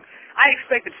RKO. I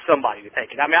expected somebody to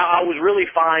take it. I mean, I was really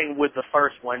fine with the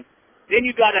first one. Then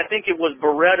you got, I think it was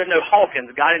Hawkins,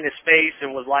 got in his face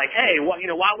and was like, hey, why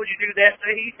would you do that?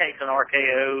 So he takes an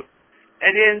RKO.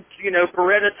 And then,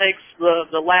 Beretta takes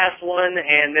the last one,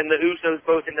 and then the Usos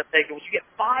both end up taking it. You get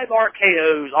 5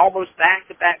 RKOs almost back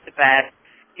to back to back.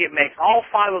 It makes all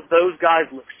 5 of those guys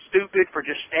look stupid for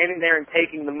just standing there and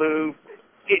taking the move.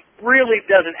 It really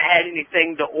doesn't add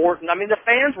anything to Orton. I mean, the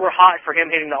fans were hot for him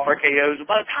hitting the RKOs.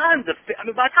 By the time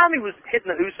he was hitting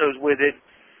the Usos with it,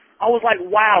 I was like,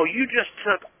 wow, you just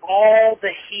took all the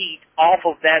heat off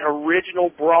of that original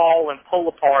brawl and pull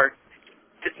apart.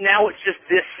 Now it's just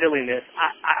this silliness.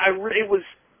 It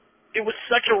was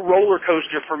such a roller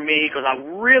coaster for me because I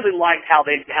really liked how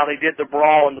they did the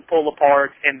brawl and the pull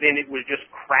apart, and then it was just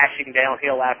crashing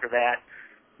downhill after that.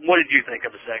 What did you think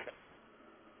of the segment?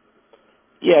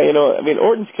 Yeah,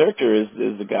 Orton's character is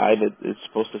the guy that is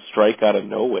supposed to strike out of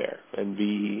nowhere and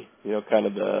be, kind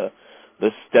of the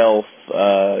stealth,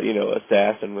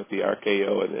 assassin with the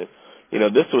RKO.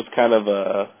 And this was kind of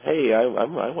a, hey, I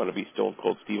want to be Stone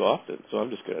Cold Steve Austin, so I'm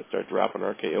just going to start dropping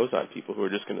RKOs on people who are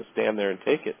just going to stand there and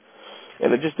take it.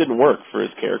 And it just didn't work for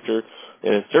his character,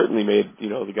 and it certainly made,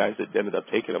 the guys that ended up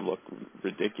taking him look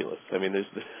ridiculous. I mean,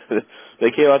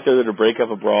 they came out there to break up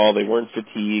a brawl. They weren't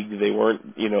fatigued. They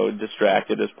weren't,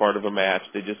 distracted as part of a match.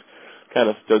 They just kind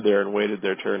of stood there and waited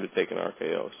their turn to take an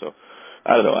RKO. So,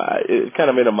 I don't know. It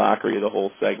kind of made a mockery of the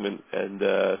whole segment, and,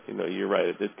 you're right.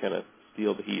 It did kind of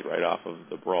steal the heat right off of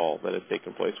the brawl that had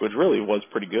taken place, which really was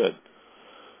pretty good.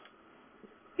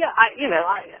 Yeah,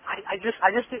 I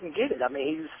just didn't get it. I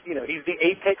mean, he's the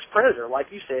apex predator, like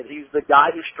you said. He's the guy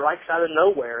who strikes out of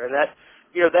nowhere, and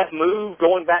that move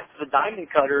going back to the Diamond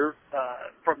Cutter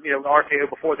from the RKO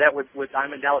before that with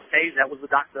Diamond Dallas Page. That was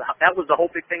the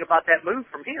whole big thing about that move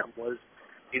from him was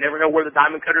you never know where the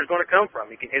Diamond Cutter is going to come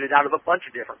from. He can hit it out of a bunch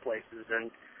of different places,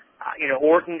 and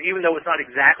Orton, even though it's not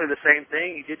exactly the same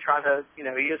thing, he did try to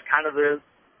he is kind of the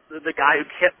guy who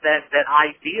kept that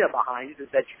idea behind it, is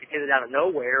that you could hit it out of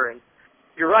nowhere. And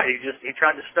you're right, he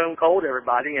tried to stone cold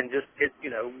everybody and just hit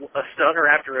a stunner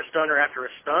after a stunner after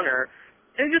a stunner.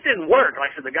 And it just didn't work.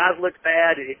 Like I said, the guys looked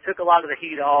bad. It took a lot of the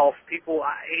heat off. People,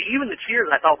 even the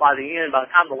cheers, I thought by the end, by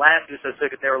the time the last Uso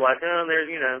took it, they were like, oh, there's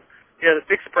Yeah, the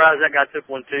big surprise that guy took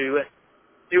one too.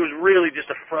 It was really just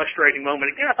a frustrating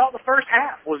moment. Again, I thought the first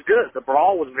half was good. The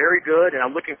brawl was very good, and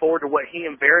I'm looking forward to what he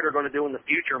and Barrett are going to do in the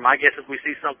future. My guess is we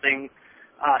see something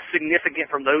significant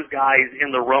from those guys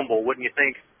in the Rumble, wouldn't you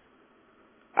think?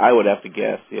 I would have to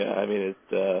guess, yeah. I mean,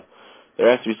 there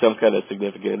has to be some kind of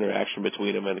significant interaction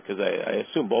between them, and because I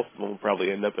assume both of them will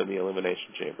probably end up in the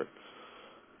Elimination Chamber.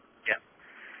 Yeah.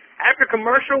 After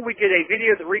commercial, we get a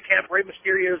video that recaps Rey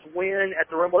Mysterio's win at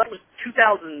the Rumble. That was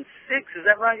 2006, is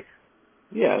that right?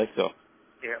 Yeah, I think so.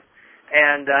 Yeah.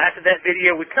 And after that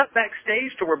video, we cut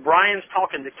backstage to where Brian's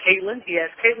talking to Caitlin. He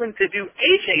asked Caitlin to do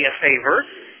AJ a favor,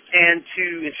 and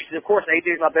she said, of course,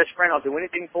 AJ is my best friend. I'll do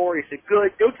anything for her. He said,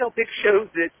 good. Go tell Big Show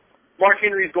that Mark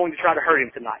Henry is going to try to hurt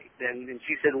him tonight. And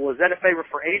she said, well, is that a favor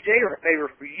for AJ or a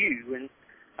favor for you? And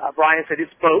Brian said,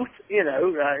 it's both. You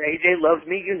know, AJ loves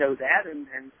me. You know that. And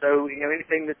so, you know,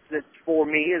 anything that's for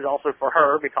me is also for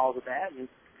her because of that. And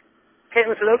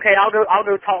Caitlin said, okay, I'll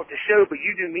go talk to Show, but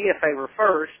you do me a favor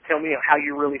first. Tell me how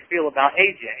you really feel about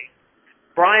AJ.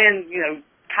 Brian, you know,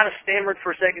 kind of stammered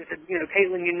for a second and said, you know,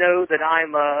 Caitlin, you know that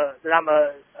I'm a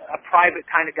private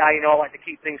kind of guy. You know, I like to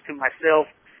keep things to myself.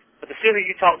 But the sooner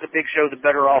you talk to Big Show, the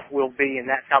better off we'll be, and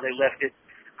that's how they left it.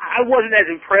 I wasn't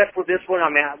as impressed with this one. I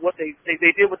mean, what they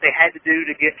did what they had to do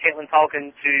to get Caitlin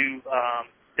talking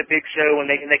to Big Show, and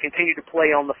they continue to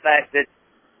play on the fact that,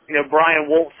 you know, Brian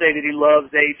won't say that he loves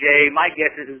AJ. My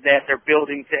guess is that they're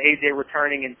building to AJ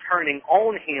returning and turning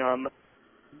on him.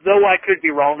 Though I could be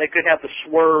wrong, they could have the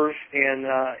swerve in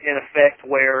effect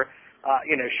where,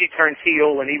 you know, she turns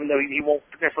heel, and even though he won't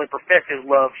necessarily profess his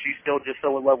love, she's still just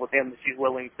so in love with him that she's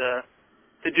willing to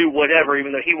do whatever,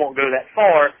 even though he won't go that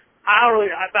far. I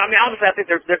mean, honestly, I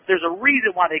think there's a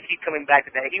reason why they keep coming back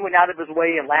to that. He went out of his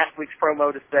way in last week's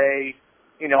promo to say,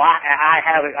 you know, I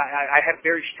have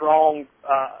very strong.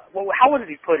 Well, how did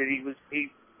he put it? Do you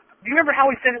remember how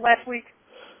he said it last week?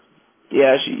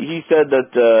 Yeah, he said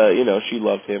that you know, she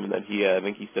loved him, and that I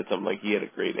think he said something like he had a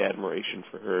great admiration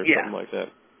for her, or something like that.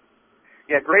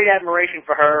 Yeah, great admiration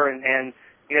for her, and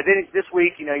you know, then this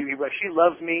week, you know, she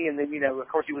loves me, and then, you know, of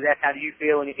course he was asked, how do you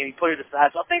feel, and he put it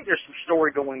aside. So I think there's some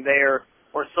story going there,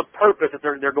 or some purpose that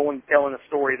they're going telling a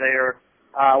story there.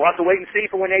 We'll have to wait and see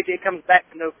for when AJ comes back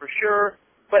to know for sure.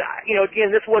 But, you know,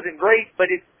 again, this wasn't great, but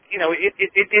it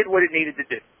did what it needed to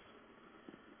do.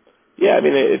 Yeah, I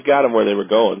mean, it got them where they were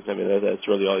going. I mean, that's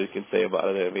really all you can say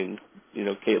about it. I mean, you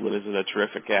know, Caitlin isn't a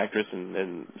terrific actress,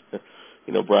 and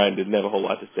you know, Brian didn't have a whole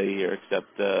lot to say here except,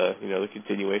 you know, the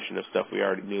continuation of stuff we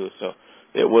already knew. So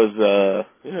it was,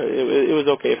 you know, it was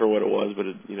okay for what it was, but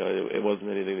you know, it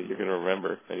wasn't anything that you're going to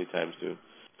remember anytime soon.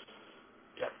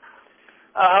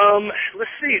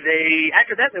 Let's see.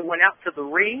 After that, they went out to the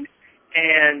ring.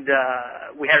 And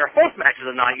we had our fourth match of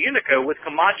the night, Unico, with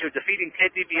Camacho defeating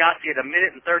Ted DiBiase at 1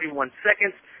 minute and 31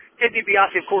 seconds. Ted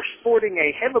DiBiase, of course, sporting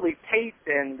a heavily taped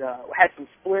and had some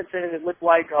splits in it, it looked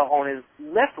like, on his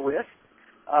left wrist.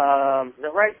 Is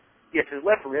that right? Yes, his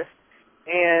left wrist.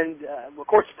 And, of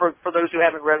course, for those who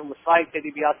haven't read on the site, Ted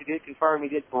DiBiase did confirm he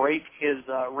did break his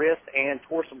wrist and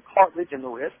tore some cartilage in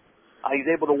the wrist. He's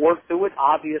able to work through it,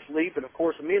 obviously, but, of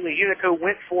course, immediately Unico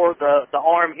went for the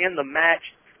arm in the match.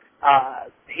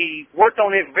 He worked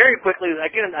on it very quickly.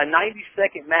 Again, a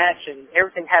 90-second match, and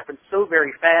everything happened so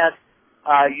very fast.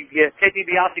 You get Ted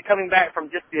DiBiase coming back from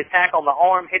just the attack on the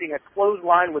arm, hitting a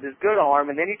clothesline with his good arm,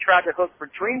 and then he tried to hook for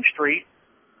Dream Street,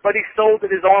 but he sold that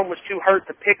his arm was too hurt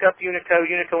to pick up Unico.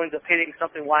 Unico ends up hitting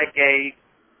something like a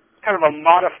kind of a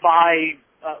modified,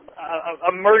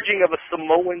 a merging of a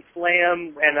Samoan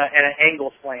slam and an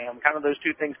angle slam, kind of those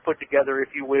two things put together, if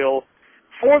you will,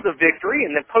 for the victory.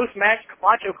 And then post-match,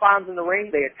 Camacho climbs in the ring.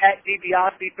 They attack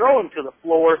DiBiase, throw him to the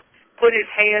floor, put his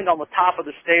hand on the top of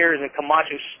the stairs, and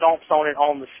Camacho stomps on it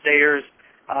on the stairs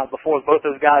before both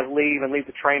those guys leave and leave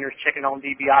the trainers checking on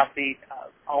DiBiase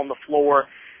on the floor.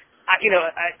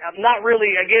 I'm not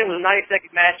really, again, it was a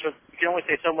 90-second match, so you can only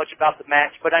say so much about the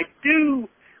match, but I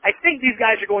think these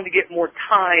guys are going to get more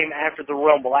time after the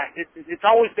Rumble. It's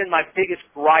always been my biggest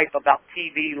gripe about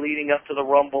TV leading up to the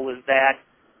Rumble is that,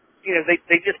 you know,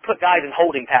 they just put guys in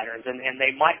holding patterns, and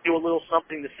they might do a little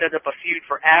something to set up a feud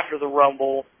for after the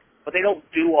Rumble, but they don't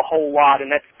do a whole lot,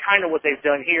 and that's kind of what they've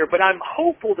done here. But I'm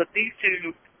hopeful that these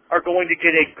two are going to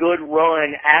get a good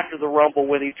run after the Rumble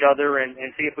with each other and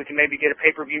see if we can maybe get a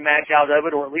pay-per-view match out of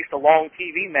it, or at least a long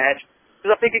TV match,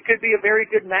 because I think it could be a very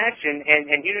good match, and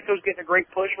Unico's getting a great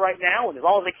push right now, and as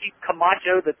long as they keep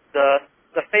Camacho,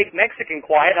 the fake Mexican,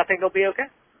 quiet, I think they'll be okay.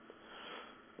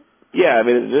 Yeah, I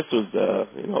mean, this was,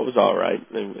 you know, it was all right.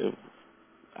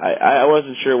 I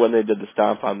wasn't sure when they did the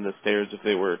stomp on the stairs if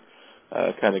they were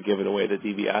kind of giving away that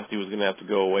DiBiase was going to have to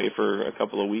go away for a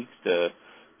couple of weeks to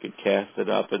get casted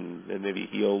up and maybe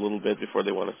heal a little bit before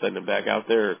they want to send him back out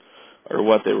there, or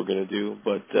what they were going to do.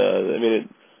 But I mean,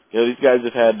 these guys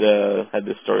have had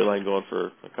this storyline going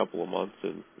for a couple of months,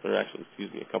 or actually,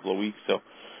 a couple of weeks. So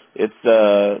it's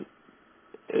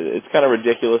kind of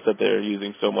ridiculous that they're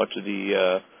using so much of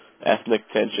the ethnic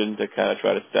tension to kind of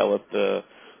try to sell it the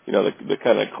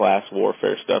kind of class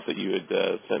warfare stuff that you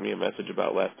had sent me a message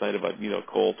about last night about,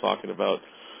 Cole talking about,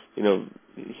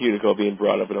 Hunico being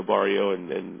brought up in a barrio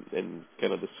and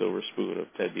kind of the silver spoon of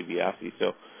Ted DiBiase.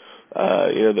 So,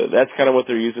 that's kind of what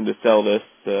they're using to sell this.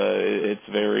 It's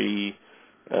very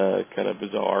kind of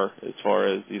bizarre as far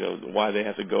as, why they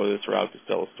have to go this route to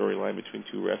sell a storyline between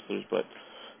two wrestlers. But,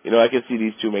 I can see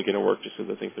these two making it work just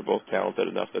because I think they're both talented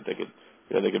enough that they could,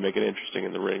 they can make it interesting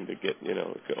in the ring to get,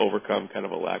 to overcome kind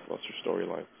of a lackluster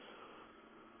storyline.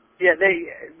 Yeah,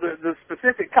 the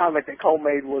specific comment that Cole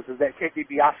made was that Ted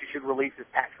DiBiase should release his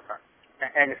tax return.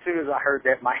 And as soon as I heard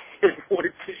that, my head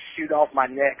wanted to shoot off my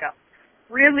neck.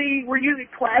 Really? We're using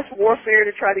class warfare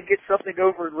to try to get something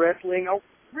over in wrestling? Oh,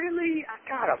 really?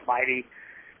 God almighty.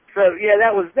 So, yeah,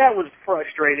 that was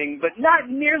frustrating, but not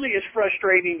nearly as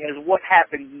frustrating as what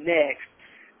happened next.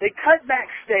 They cut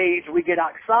backstage. We get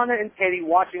Oksana and Teddy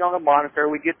watching on a monitor.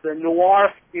 We get the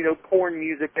noir, porn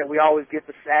music that we always get,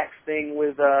 the sax thing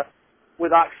with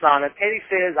Oksana. Teddy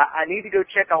says, I need to go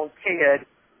check on Ted.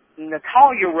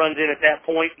 Natalya runs in at that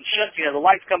point and shuts, the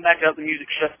lights come back up, the music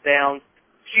shuts down.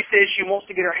 She says she wants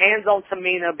to get her hands on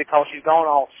Tamina because she's gone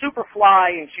all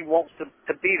Superfly and she wants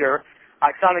to beat her.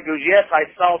 Oksana goes, yes, I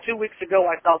saw 2 weeks ago,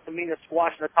 I saw Tamina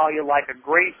squash Natalya like a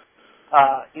grape.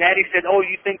 Natty said, oh,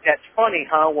 you think that's funny,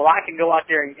 huh? Well, I can go out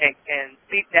there and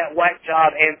beat that whack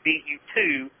job and beat you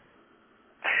too.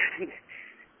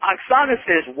 Oksana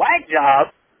says, whack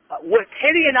job? What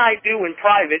Teddy and I do in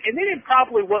private, and then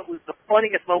probably what was the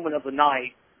funniest moment of the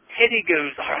night, Teddy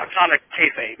goes, Oksana,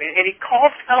 kayfabe. And he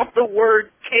coughs out the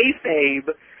word kayfabe,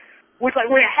 which,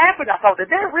 when it happened, I thought, did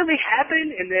that really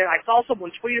happen? And then I saw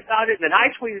someone tweet about it, and then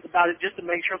I tweeted about it just to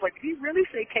make sure. I was like, did he really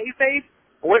say kayfabe?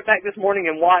 I went back this morning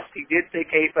and watched. He did say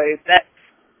kayfabe. That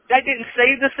didn't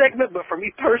save the segment, but for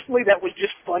me personally, that was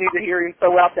just funny to hear him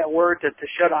throw out that word to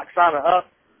shut Oksana up.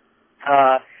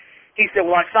 He said,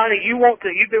 well, Oksana,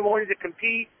 you've been wanting to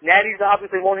compete. Natty's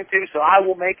obviously wanting to, so I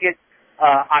will make it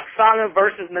Oksana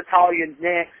versus Natalya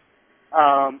next.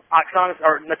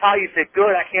 Natalya said,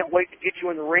 good, I can't wait to get you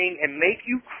in the ring and make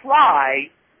you cry.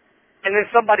 And then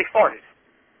somebody farted.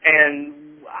 And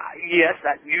yes,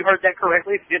 you heard that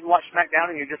correctly. If you didn't watch SmackDown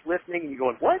and you're just listening and you're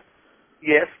going, what?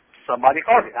 Yes, somebody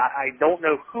farted. I don't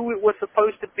know who it was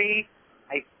supposed to be.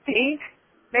 I think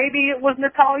maybe it was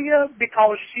Natalya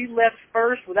because she left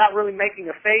first without really making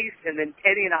a face, and then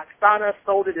Teddy and Oksana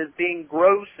sold it as being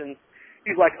gross, and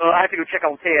he's like, I have to go check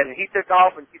on Ted. And he took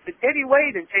off, and he said, Teddy,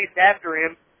 wait, and chased after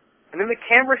him. And then the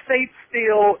camera stayed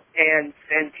still, and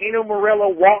Santino Marella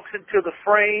walks into the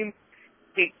frame.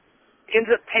 He ends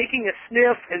up taking a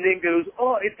sniff and then goes,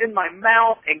 oh, it's in my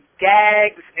mouth, and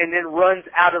gags, and then runs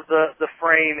out of the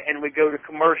frame, and we go to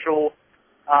commercial.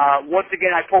 Once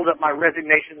again, I pulled up my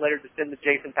resignation letter to send to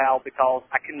Jason Powell because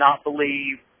I cannot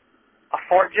believe a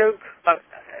fart joke.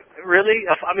 Really?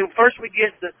 I mean, first we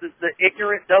get the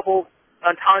ignorant double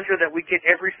entendre that we get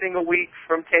every single week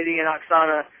from Teddy and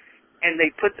Oksana, and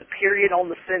they put the period on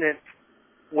the sentence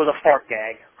with a fart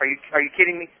gag. Are you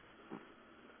kidding me?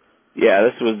 Yeah,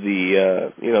 this was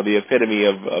the epitome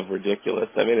of ridiculous.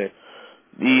 I mean,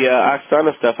 the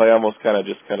Oksana stuff I almost kind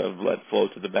of let flow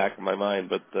to the back of my mind,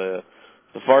 but the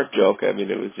fart joke, I mean,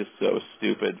 it was just so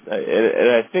stupid.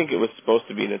 And I think it was supposed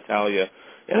to be Natalya,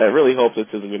 and I really hope this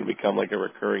isn't going to become like a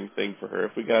recurring thing for her.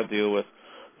 If we got to deal with,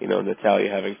 Natalya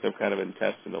having some kind of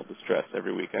intestinal distress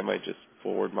every week, I might just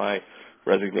forward my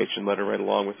resignation letter right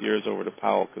along with yours over to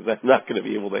Powell, because I'm not going to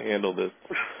be able to handle this.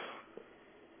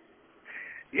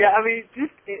 Yeah, I mean,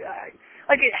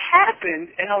 it happened,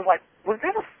 and I was like, was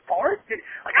that a fart?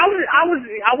 I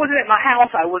wasn't at my house.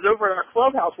 I was over at our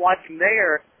clubhouse watching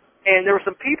there, and there were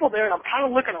some people there, and I'm kind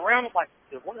of looking around. I'm like,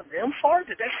 did one of them fart?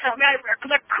 Did that sound?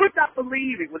 Because I could not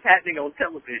believe it was happening on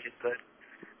television. But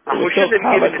it was so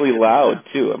comically loud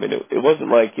too. I mean, it wasn't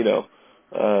like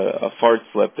a fart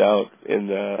slipped out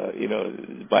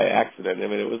by accident. I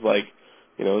mean, it was like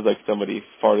somebody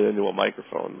farted into a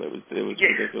microphone. It was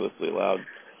ridiculously loud.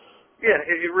 Yeah,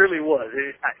 it really was.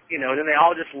 And then they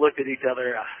all just looked at each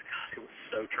other. Oh, God, it was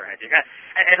so tragic.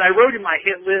 As I wrote in my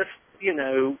hit list,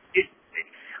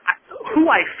 who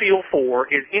I feel for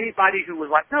is anybody who was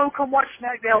like, no, come watch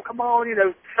SmackDown, come on,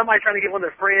 somebody trying to get one of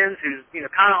their friends who's,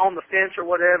 kind of on the fence or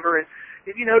whatever. And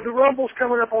the Rumble's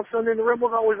coming up on Sunday, and the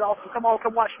Rumble's always awesome. Come on,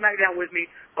 come watch SmackDown with me.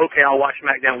 Okay, I'll watch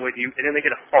SmackDown with you. And then they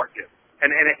get a fart joke,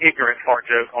 and an ignorant fart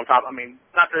joke on top. I mean,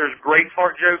 not that there's great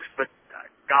fart jokes, but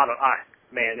God,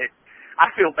 I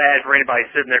feel bad for anybody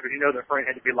sitting there because their friend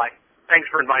had to be like, thanks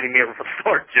for inviting me over for the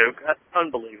fart joke. That's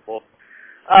unbelievable.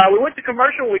 We went to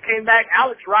commercial. We came back.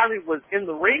 Alex Riley was in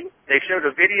the ring. They showed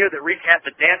a video that recapped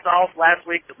the dance-off last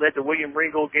week that led to William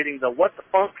Regal getting the What the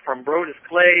Funk from Brodus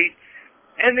Clay.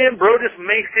 And then Brodus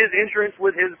makes his entrance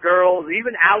with his girls.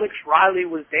 Even Alex Riley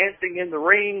was dancing in the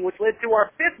ring, which led to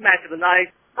our fifth match of the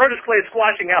night. Brodus Clay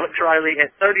squashing Alex Riley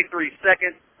at 33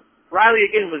 seconds. Riley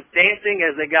again was dancing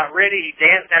as they got ready. He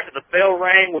danced after the bell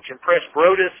rang, which impressed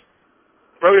Brodus.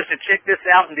 Brodus had checked this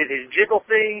out and did his jiggle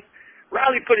thing.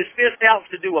 Riley put his fist out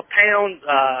to do a pound,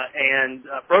 and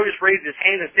Brodus raised his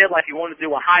hand instead like he wanted to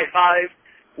do a high five.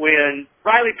 When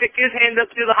Riley picked his hand up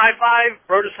to do the high five,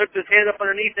 Brodus hooked his head up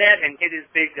underneath that and hit his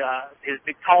big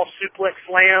tall suplex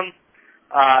slam.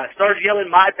 Started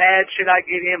yelling, "My bad, should I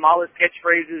get him?" All his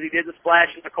catchphrases. He did the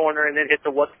splash in the corner and then hit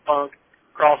the What the Funk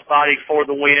crossbody for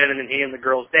the win, and then he and the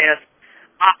girls danced.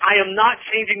 I am not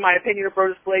changing my opinion of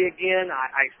Brodus Clay again.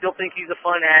 I still think he's a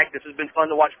fun act. This has been fun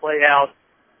to watch play out.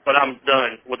 But I'm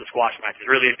done with the squash matches.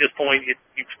 Really, at this point,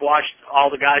 you've squashed all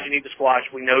the guys you need to squash.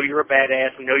 We know you're a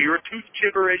badass. We know you're a tooth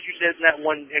chipper, as you said in that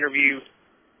one interview.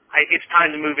 It's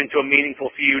time to move into a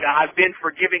meaningful feud. I've been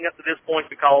forgiving up to this point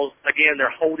because, again,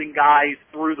 they're holding guys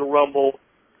through the Rumble.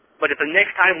 But if the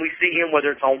next time we see him, whether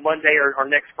it's on Monday or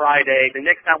next Friday, the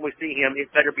next time we see him,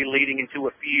 it better be leading into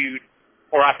a feud,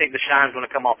 or I think the shine's going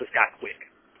to come off this guy quick.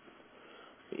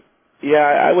 Yeah,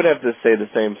 I would have to say the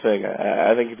same thing.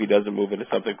 I think if he doesn't move into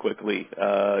something quickly,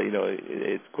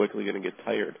 it's quickly going to get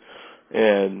tired.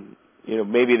 And,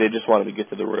 maybe they just wanted to get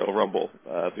to the Royal Rumble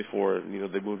before,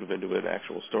 they moved him into an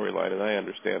actual storyline, and I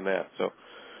understand that. So,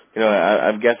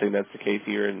 I'm guessing that's the case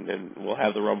here, and we'll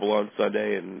have the Rumble on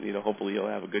Sunday, and, hopefully he'll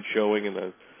have a good showing,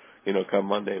 and then, come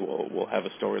Monday we'll have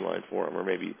a storyline for him, or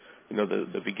maybe,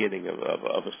 the beginning of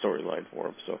a storyline for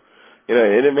him. So,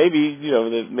 and it may be,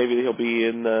 maybe he'll be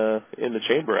in the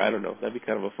chamber. I don't know. That'd be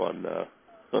kind of a fun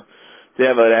to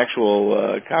have an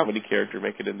actual comedy character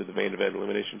make it into the main event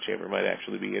elimination chamber. Might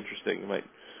actually be interesting. It might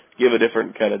give a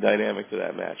different kind of dynamic to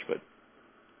that match. But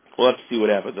we'll have to see what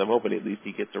happens. I'm hoping at least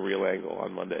he gets a real angle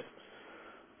on Monday.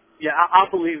 Yeah, I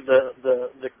believe the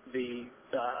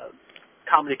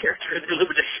comedy character in the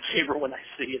elimination chamber when I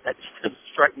see it. That just doesn't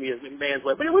strike me as McMahon's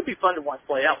way. But it would be fun to watch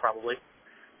play out probably.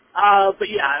 But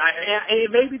yeah,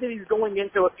 and maybe that he's going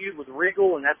into a feud with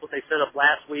Regal, and that's what they set up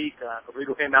last week.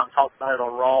 Regal came out and talked about it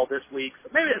on Raw this week,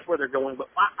 so maybe that's where they're going. But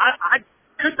I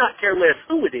could not care less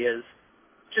who it is,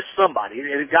 just somebody.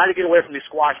 They've got to get away from these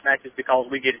squash matches because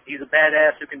we get it. He's a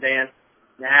badass who can dance.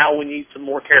 Now we need some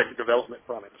more character development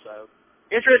from him. So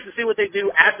interested to see what they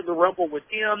do after the Rumble with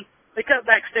him. They cut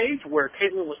backstage where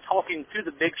Caitlyn was talking to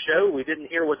the Big Show. We didn't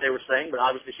hear what they were saying, but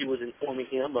obviously she was informing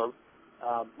him of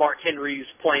Mark Henry's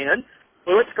plan.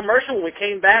 We went to commercial. When we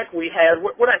came back, we had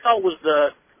what I thought was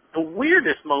the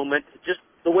weirdest moment, just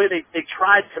the way they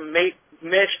tried to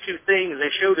mesh two things. They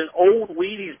showed an old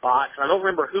Wheaties box. I don't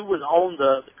remember who was on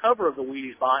the cover of the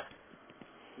Wheaties box,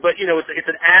 but, it's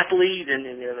an athlete, and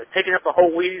they're taking up the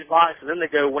whole Wheaties box, and then they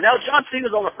go, well, now John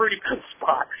Cena's on a Fruity Pebbles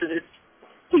box, and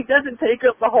he doesn't take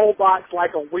up the whole box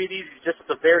like a Wheaties. He's just at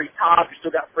the very top. You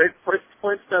still got Fred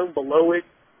Flintstone below it.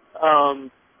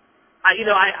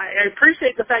 I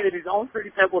appreciate the fact that he's on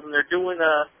Fruity Pebbles and they're doing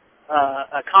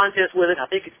a contest with it. I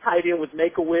think it's tied in with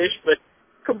Make-A-Wish, but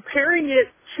comparing it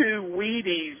to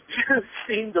Wheaties just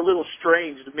seemed a little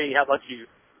strange to me. How about you?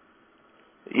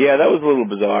 Yeah, that was a little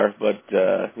bizarre, but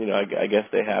I guess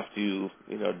they have to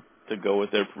to go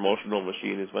with their promotional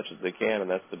machine as much as they can,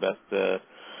 and that's the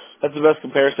best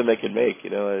comparison they can make.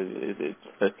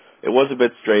 It was a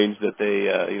bit strange that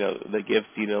they give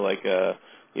Cena like a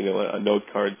note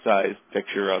card size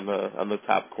picture on the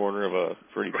top corner of a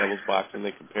Fruity Pebbles box, and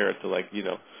they compare it to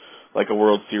like a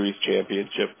World Series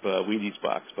championship Wheaties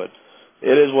box. But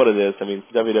it is what it is. I mean,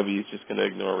 WWE is just going to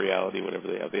ignore reality whenever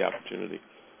they have the opportunity.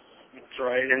 That's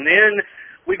right. And then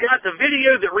we got the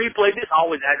video that replayed. This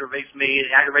always aggravates me.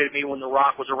 It aggravated me when The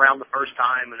Rock was around the first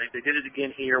time, and they did it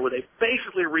again here, where they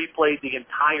basically replayed the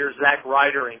entire Zack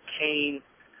Ryder and Kane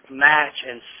match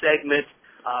and segment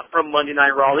from Monday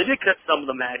Night Raw. They did cut some of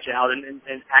the match out, and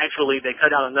actually they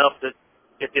cut out enough that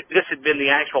if this had been the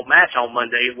actual match on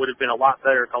Monday, it would have been a lot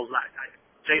better, because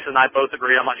Jason and I both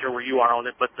agree. I'm not sure where you are on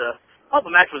it, but the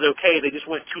match was okay. They just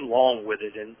went too long with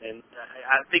it, and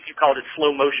I think you called it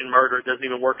slow motion murder. It doesn't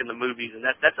even work in the movies, and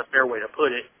that's a fair way to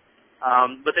put it.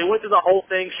 But they went through the whole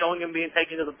thing, showing him being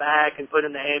taken to the back and put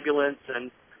in the ambulance, and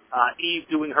Eve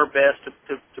doing her best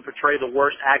to portray the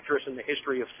worst actress in the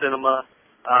history of cinema.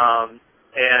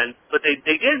 But they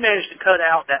did manage to cut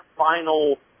out that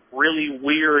final really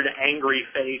weird, angry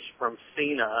face from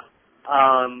Cena.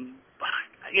 I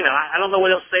don't know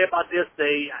what else to say about this.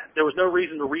 There was no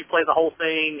reason to replay the whole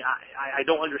thing. I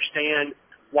don't understand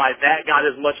why that got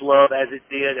as much love as it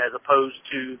did, as opposed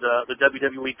to the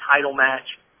WWE title match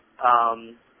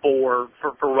for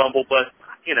Rumble. But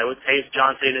it's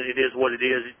John Cena. It is what it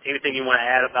is. Anything you want to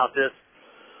add about this?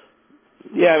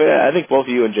 Yeah, I mean, I think both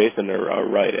you and Jason are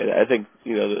right. I think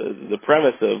the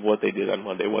premise of what they did on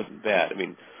Monday wasn't bad. I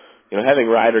mean, having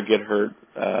Ryder get hurt,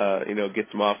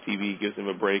 gets him off TV, gives him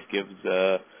a break, gives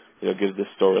this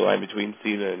storyline between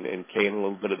Cena and Kane a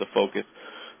little bit of the focus.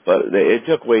 But it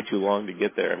took way too long to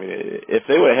get there. I mean, if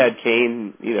they would have had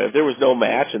Kane, if there was no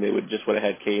match and they would have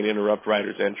had Kane interrupt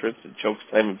Ryder's entrance and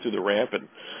chokeslam him through the ramp and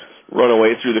run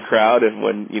away through the crowd, and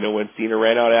when Cena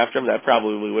ran out after him, that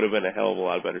probably would have been a hell of a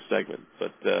lot better segment.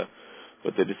 But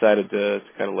they decided to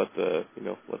kind of let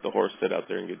the horse sit out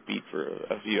there and get beat for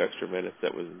a few extra minutes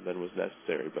than was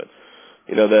necessary. But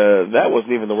that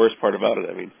wasn't even the worst part about it.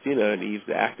 I mean, Cena and Eve's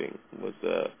acting was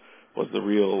the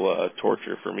real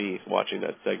torture for me watching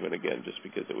that segment again, just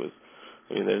because it was.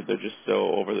 I mean, they're just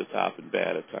so over the top and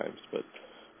bad at times. But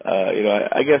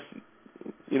I guess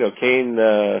Kane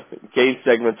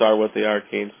segments are what they are.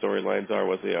 Kane storylines are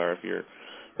what they are. If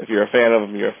you're a fan of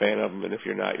them, you're a fan of them, and if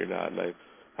you're not, you're not. And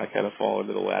I kind of fall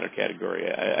into the latter category.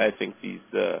 I think these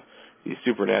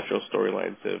supernatural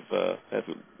storylines have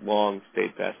long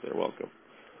stayed past their welcome.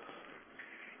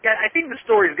 Yeah, I think the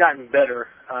story's gotten better.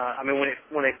 I mean,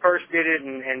 when they first did it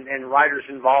and Ryder's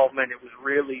involvement, it was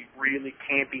really, really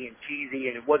campy and cheesy,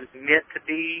 and it wasn't meant to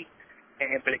be.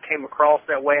 But it came across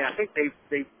that way. And I think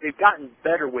they've gotten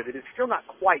better with it. It's still not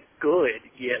quite good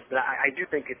yet, but I do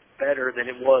think it's better than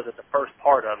it was at the first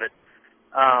part of it.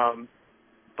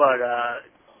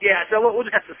 Yeah, so we'll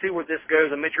just have to see where this goes.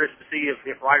 I'm interested to see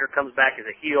if Ryder comes back as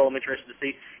a heel. I'm interested to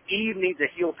see Eve needs a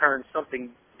heel turn, something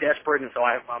desperate, and so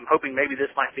I'm hoping maybe this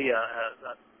might be a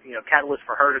catalyst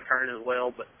for her to turn as well.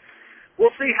 But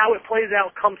we'll see how it plays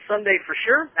out come Sunday for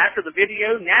sure. After the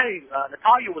video,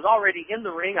 Natalya was already in the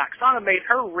ring. Oksana made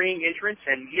her ring entrance,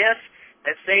 and yes,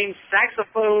 that same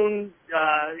saxophone,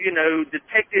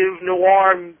 detective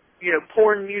noir,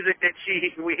 porn music that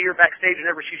we hear backstage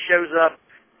whenever she shows up,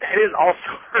 that is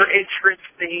also her entrance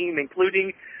theme,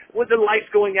 including with the lights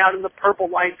going out and the purple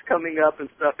lights coming up and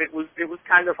stuff. It was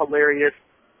kind of hilarious,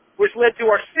 which led to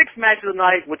our sixth match of the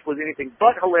night, which was anything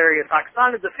but hilarious.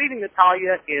 Oksana defeating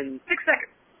Natalya in 6 seconds.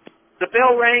 The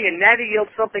bell rang and Natty yelled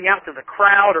something out to the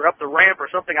crowd or up the ramp or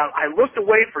something. I looked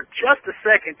away for just a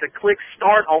second to click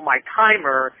start on my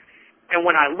timer, and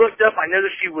when I looked up, I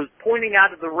noticed she was pointing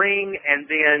out of the ring, and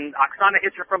then Oksana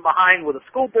hits her from behind with a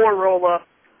schoolboy roll-up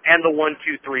and the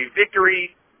 1-2-3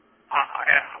 victory.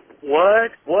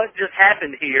 What just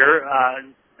happened here?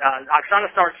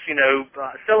 Oksana starts,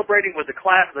 celebrating with the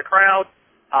crowd.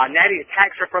 Natty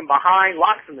attacks her from behind,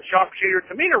 locks in the sharpshooter.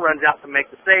 Tamina runs out to make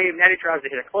the save. Natty tries to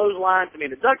hit a clothesline.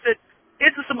 Tamina ducks it,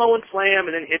 hits a Samoan slam,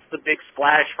 and then hits the big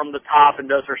splash from the top and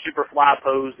does her super fly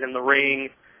pose in the ring.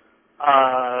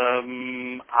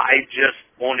 I just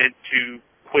wanted to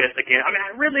quit again. I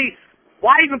mean,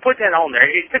 why even put that on there?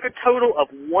 It took a total of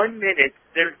 1 minute.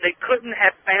 They couldn't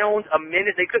have found a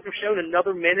minute. They couldn't have shown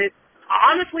another minute.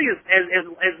 Honestly,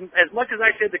 as much as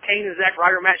I said the Kane and Zack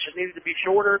Ryder match just needed to be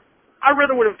shorter, I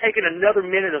rather would have taken another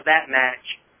minute of that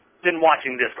match than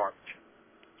watching this garbage.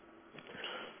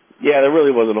 Yeah, there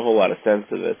really wasn't a whole lot of sense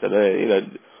to this,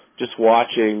 and just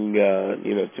watching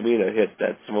Tamina hit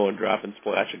that Samoan drop and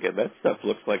splash again, that stuff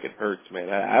looks like it hurts, man.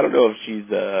 I don't know if she's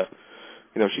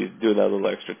she's doing that a little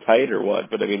extra tight or what,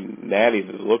 but I mean, Natty,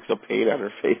 the looks of pain on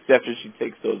her face after she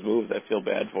takes those moves, I feel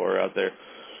bad for her out there.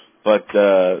 But,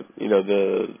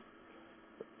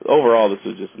 overall, this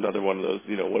was just another one of those,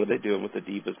 what are they doing with the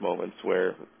Divas moments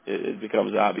where it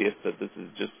becomes obvious that this is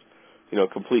just,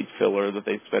 complete filler, that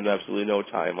they spend absolutely no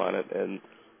time on it. And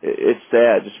it's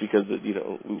sad just because,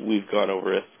 we've gone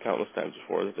over it countless times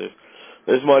before that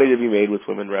there's money to be made with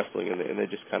women wrestling and they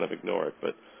just kind of ignore it.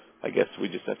 But I guess we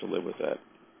just have to live with that.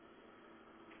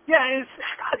 Yeah,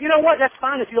 you know what? That's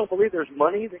fine if you don't believe there's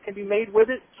money that can be made with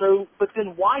it. But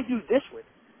then why do this with it?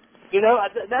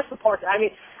 That's the part. I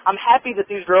mean, I'm happy that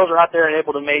these girls are out there and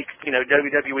able to make,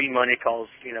 WWE money because,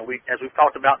 as we've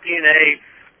talked about, TNA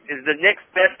is the next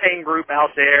best paying group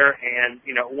out there. And,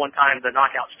 one time the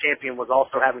Knockouts champion was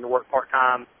also having to work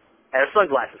part-time at a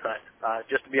sunglasses hut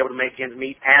just to be able to make ends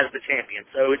meet as the champion.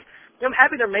 So I'm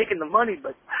happy they're making the money,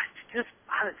 but it's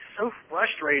so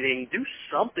frustrating. Do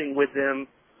something with them.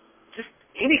 just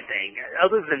anything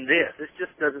other than this. This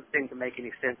just doesn't seem to make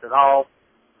any sense at all.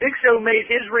 Big Show made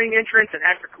his ring entrance, and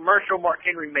after commercial, Mark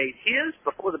Henry made his.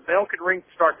 Before the bell could ring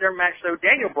to start their match, though,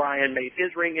 Daniel Bryan made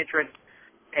his ring entrance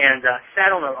and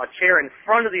sat on a chair in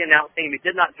front of the announce team. He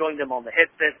did not join them on the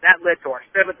headset. That led to our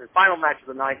seventh and final match of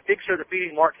the night, Big Show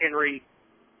defeating Mark Henry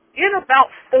in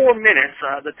about 4 minutes.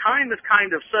 The time is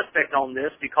kind of suspect on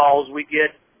this because we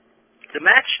get the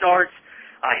match starts.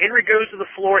 Henry goes to the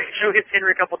floor. Show hits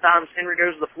Henry a couple times. Henry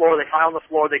goes to the floor. They fight on the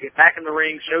floor. They get back in the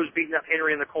ring. Show's beating up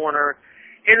Henry in the corner.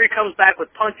 Henry comes back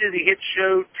with punches. He hits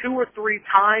Show 2 or 3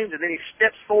 times, and then he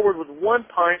steps forward with one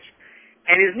punch,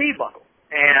 and his knee buckled.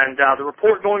 And the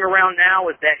report going around now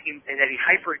is that he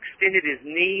hyperextended his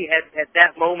knee at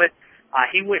that moment.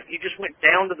 He just went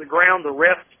down to the ground. The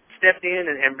ref stepped in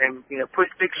and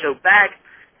pushed Big Show back.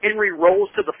 Henry rolls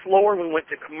to the floor. We went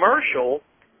to commercial,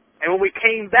 and when we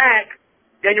came back,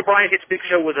 Daniel Bryan hits Big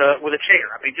Show with a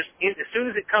chair. I mean, as soon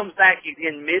as it comes back, he's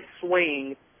in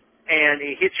mid-swing, and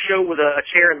he hits Show with a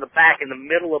chair in the back in the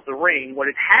middle of the ring. What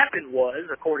had happened was,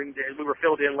 according to, we were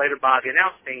filled in later by the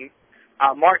announce team,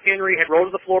 Mark Henry had rolled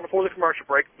to the floor before the commercial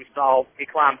break. We saw he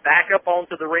climbed back up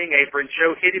onto the ring apron.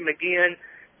 Show hit him again.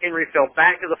 Henry fell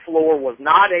back to the floor, was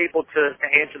not able to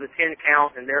answer the 10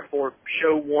 count, and therefore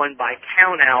Show won by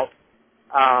count out.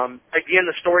 Again,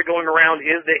 the story going around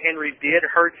is that Henry did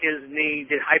hurt his knee,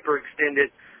 did hyperextend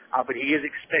it, but he is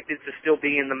expected to still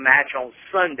be in the match on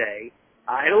Sunday.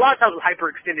 And a lot of times with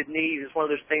hyperextended knees, it's one of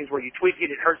those things where you tweak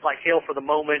it, it hurts like hell for the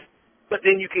moment, but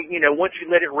then you can, once you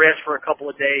let it rest for a couple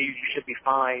of days, you should be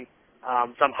fine.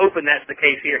 So I'm hoping that's the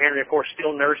case here. Henry, of course,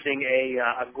 still nursing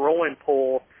a groin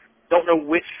pull. Don't know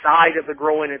which side of the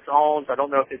groin it's on, so I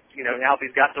don't know if it's, now if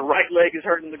he's got the right leg is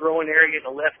hurting the groin area, the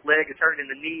left leg is hurting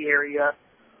in the knee area,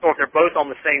 or if they're both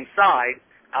on the same side.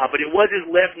 But it was his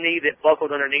left knee that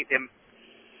buckled underneath him.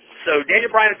 So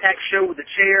Daniel Bryan attacks Show with the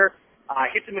chair,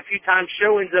 hits him a few times.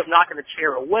 Show ends up knocking the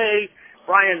chair away.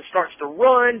 Bryan starts to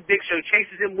run. Big Show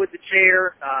chases him with the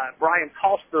chair. Bryan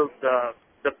tossed the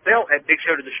belt at Big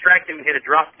Show to distract him and hit a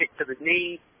drop kick to the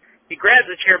knee. He grabs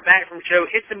the chair back from Show,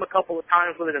 hits him a couple of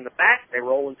times with it in the back. They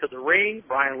roll into the ring.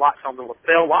 Bryan locks on the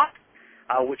lapel lock,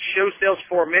 which Show sells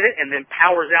for a minute and then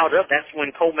powers out up. That's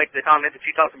when Cole makes the comment that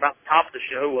she talked about at the top of the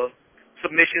show of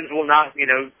submissions will not,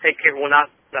 will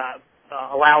not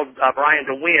allow Bryan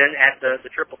to win at the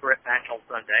triple threat match on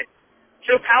Sunday.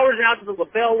 Show powers out to the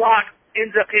lapel lock,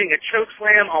 ends up hitting a choke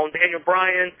slam on Daniel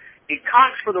Bryan. He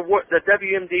cocks for the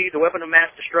WMD, the Weapon of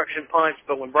Mass Destruction punch,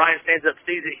 but when Bryan stands up,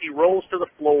 sees it, he rolls to the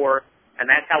floor, and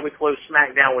that's how we close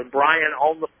SmackDown, with Bryan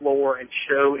on the floor and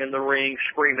Show in the ring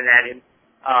screaming at him.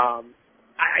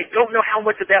 I don't know how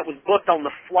much of that was booked on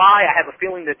the fly. I have a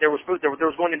feeling that there was going to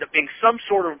end up being some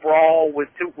sort of brawl with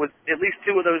at least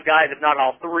 2 of those guys, if not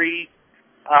all 3,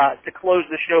 to close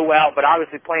the show out, but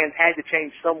obviously plans had to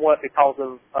change somewhat because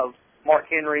of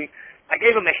Mark Henry. I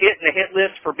gave him a hit in the hit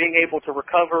list for being able to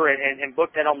recover and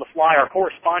book that on the fly. Our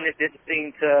correspondent didn't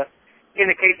seem to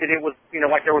indicate that it was,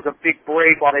 like there was a big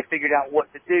break while they figured out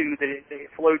what to do, that it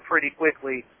flowed pretty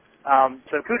quickly.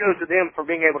 So kudos to them for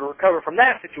being able to recover from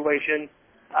that situation.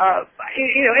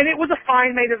 And it was a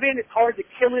fine main event. It's hard to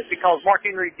kill it because Mark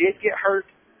Henry did get hurt.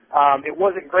 It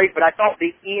wasn't great, but I thought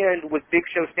the end with Big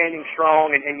Show standing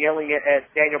strong and yelling at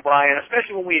Daniel Bryan,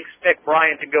 especially when we expect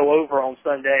Bryan to go over on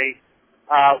Sunday,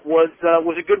 was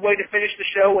a good way to finish the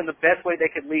show and the best way they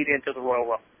could lead into the Royal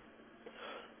Rumble.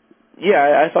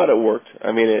 Yeah, I thought it worked.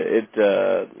 I mean,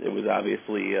 it was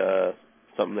obviously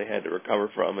something they had to recover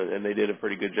from, and they did a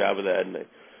pretty good job of that.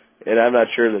 And I'm not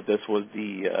sure that this was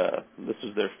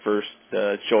their first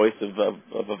choice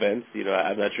of events.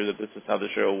 I'm not sure that this is how the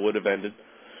show would have ended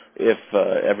if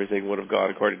everything would have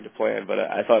gone according to plan. But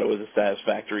I thought it was a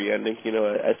satisfactory ending.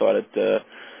 I thought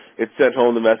it sent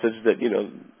home the message that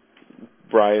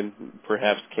Bryan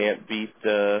perhaps can't beat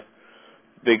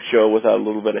Big Show without a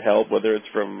little bit of help, whether it's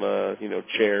from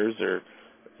chairs or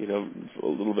a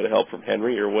little bit of help from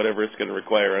Henry or whatever it's going to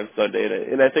require on Sunday.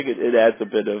 And I think it adds a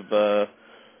bit of a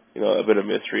bit of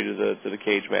mystery to the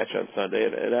cage match on Sunday,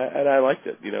 and I liked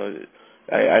it.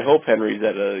 I hope Henry's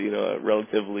at a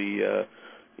relatively a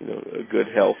good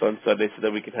health on Sunday so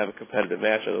that we can have a competitive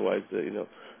match. Otherwise,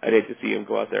 I'd hate to see him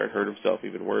go out there and hurt himself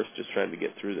even worse just trying to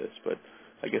get through this. But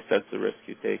I guess that's the risk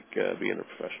you take being a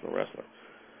professional wrestler.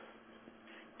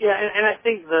 Yeah, and I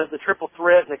think the triple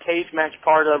threat and the cage match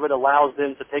part of it allows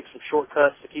them to take some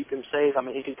shortcuts to keep him safe. I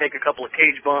mean, he can take a couple of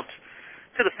cage bumps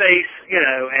to the face,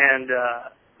 and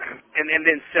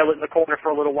then sell it in the corner for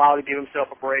a little while to give himself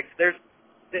a break. They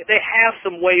have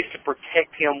some ways to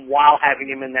protect him while having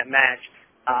him in that match.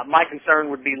 My concern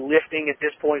would be lifting at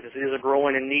this point, because it is a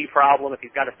groin and knee problem. If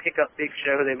he's got to pick up Big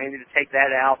Show, they may need to take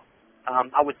that out.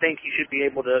 I would think he should be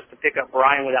able to pick up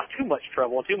Brian without too much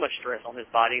trouble and too much stress on his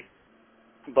body.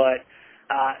 But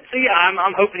so yeah,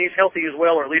 I'm hoping he's healthy as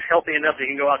well, or at least healthy enough that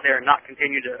he can go out there and not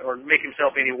continue to or make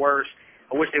himself any worse.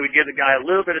 I wish they would give the guy a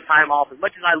little bit of time off. As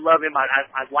much as I love him,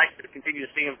 I'd like to continue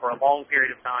to see him for a long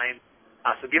period of time.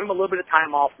 So give him a little bit of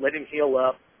time off, let him heal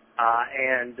up,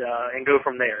 and go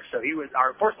from there. So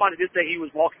our correspondent did say he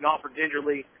was walking off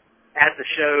gingerly at the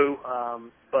show,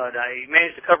 but he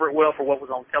managed to cover it well for what was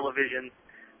on television.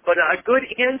 But a good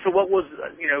end to what was,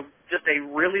 just a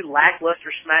really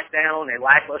lackluster SmackDown, a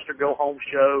lackluster go-home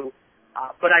show.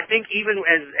 But I think even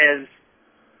as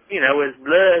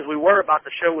blah as we were about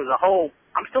the show as a whole,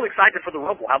 I'm still excited for the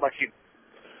Rumble. How about you?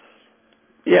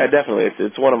 Yeah, definitely.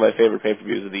 It's one of my favorite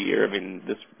pay-per-views of the year. I mean,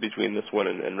 between this one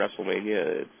and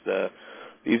WrestleMania,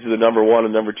 these are the number one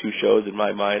and number two shows in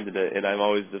my mind, and I'm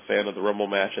always a fan of the Rumble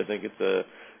match. I think it's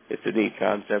a neat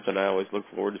concept, and I always look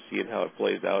forward to seeing how it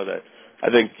plays out. I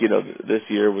think this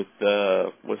year with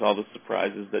all the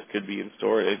surprises that could be in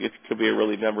store, it could be a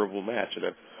really memorable match,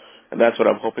 and that's what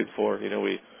I'm hoping for.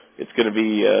 It's going to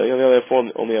be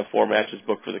only have 4 matches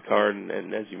booked for the card,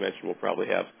 and as you mentioned, we'll probably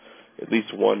have at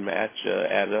least one match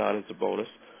added on as a bonus.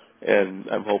 And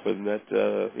I'm hoping that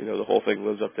the whole thing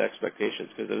lives up to expectations,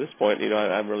 because at this point,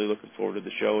 I'm really looking forward to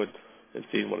the show and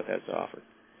seeing what it has to offer.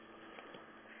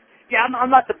 Yeah, I'm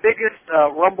not the biggest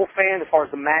Rumble fan as far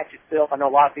as the match itself. I know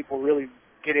a lot of people really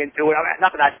get into it.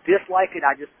 Not that I dislike it,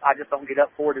 I just don't get up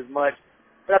for it as much.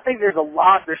 But I think there's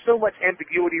so much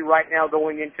ambiguity right now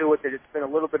going into it that it's been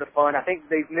a little bit of fun. I think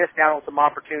they've missed out on some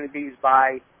opportunities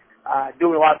by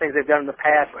doing a lot of things they've done in the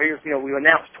past. Here's, we've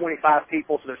announced 25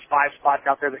 people, so there's 5 spots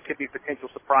out there that could be potential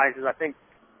surprises. I think,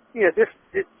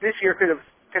 this year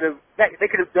they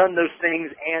could have done those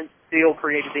things and still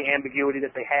created the ambiguity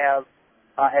that they have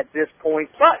at this point.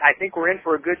 But I think we're in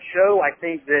for a good show. I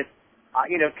think that,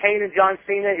 Kane and John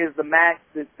Cena is the match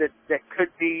that could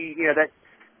be, that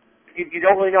you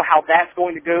don't really know how that's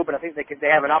going to go, but I think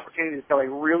they have an opportunity to tell a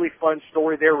really fun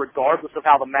story there regardless of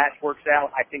how the match works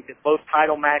out. I think that both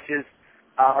title matches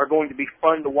are going to be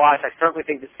fun to watch. I certainly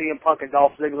think that CM Punk and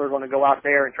Dolph Ziggler are going to go out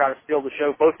there and try to steal the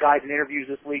show. Both guys in interviews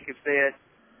this week have said,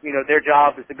 their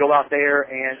job is to go out there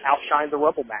and outshine the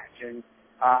Rumble match. And,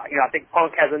 I think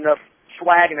Punk has enough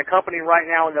swag in the company right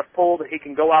now, enough pull that he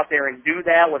can go out there and do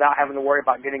that without having to worry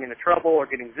about getting into trouble or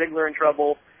getting Ziggler in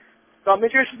trouble. So I'm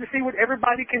interested to see what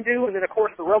everybody can do. And then, of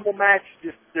course, the Rumble match,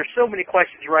 there's so many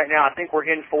questions right now. I think we're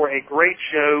in for a great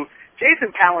show.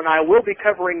 Jason Powell and I will be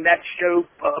covering that show,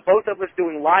 both of us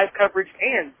doing live coverage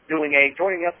and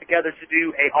joining us together to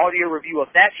do a audio review of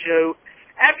that show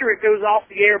after it goes off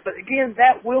the air. But, again,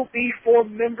 that will be for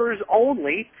members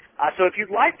only. So if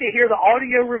you'd like to hear the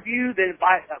audio review, then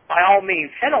by all means,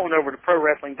 head on over to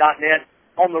ProWrestling.net.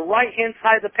 On the right-hand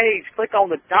side of the page, click on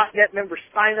the .net member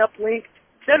sign-up link.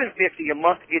 $7.50 a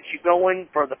month to get you going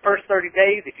for the first 30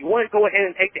 days. If you want to go ahead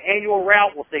and take the annual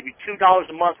route, we'll save you $2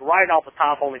 a month right off the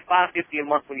top, only $5.50 a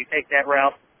month when you take that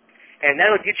route. And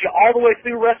that'll get you all the way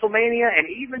through WrestleMania and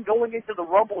even going into the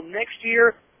Rumble next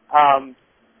year.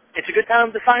 It's a good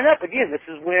time to sign up. Again, this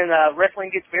is when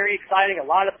wrestling gets very exciting. A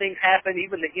lot of things happen.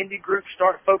 Even the indie groups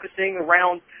start focusing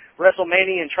around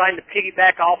WrestleMania and trying to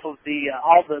piggyback off of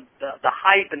all the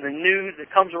hype and the news that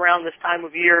comes around this time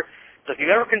of year. So if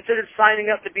you've ever considered signing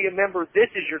up to be a member, this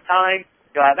is your time.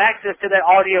 You'll have access to that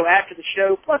audio after the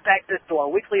show, plus access to our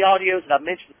weekly audios that I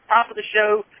mentioned at the top of the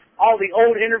show, all the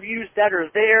old interviews that are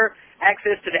there,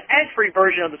 access to the ad-free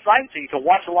version of the site so you can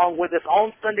watch along with us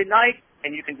on Sunday night,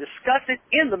 and you can discuss it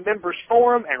in the members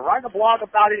forum and write a blog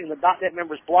about it in the .net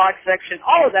members blog section.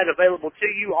 All of that available to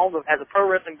you as a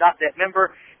ProWrestling.net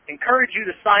member. Encourage you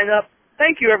to sign up.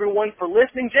 Thank you, everyone, for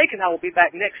listening. Jake and I will be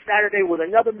back next Saturday with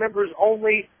another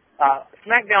members-only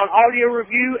SmackDown audio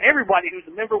review. Everybody who's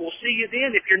a member will see you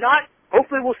then. If you're not,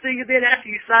 hopefully we'll see you then after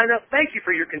you sign up. Thank you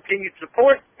for your continued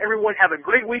support. Everyone have a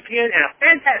great weekend and a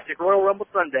fantastic Royal Rumble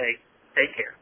Sunday. Take care.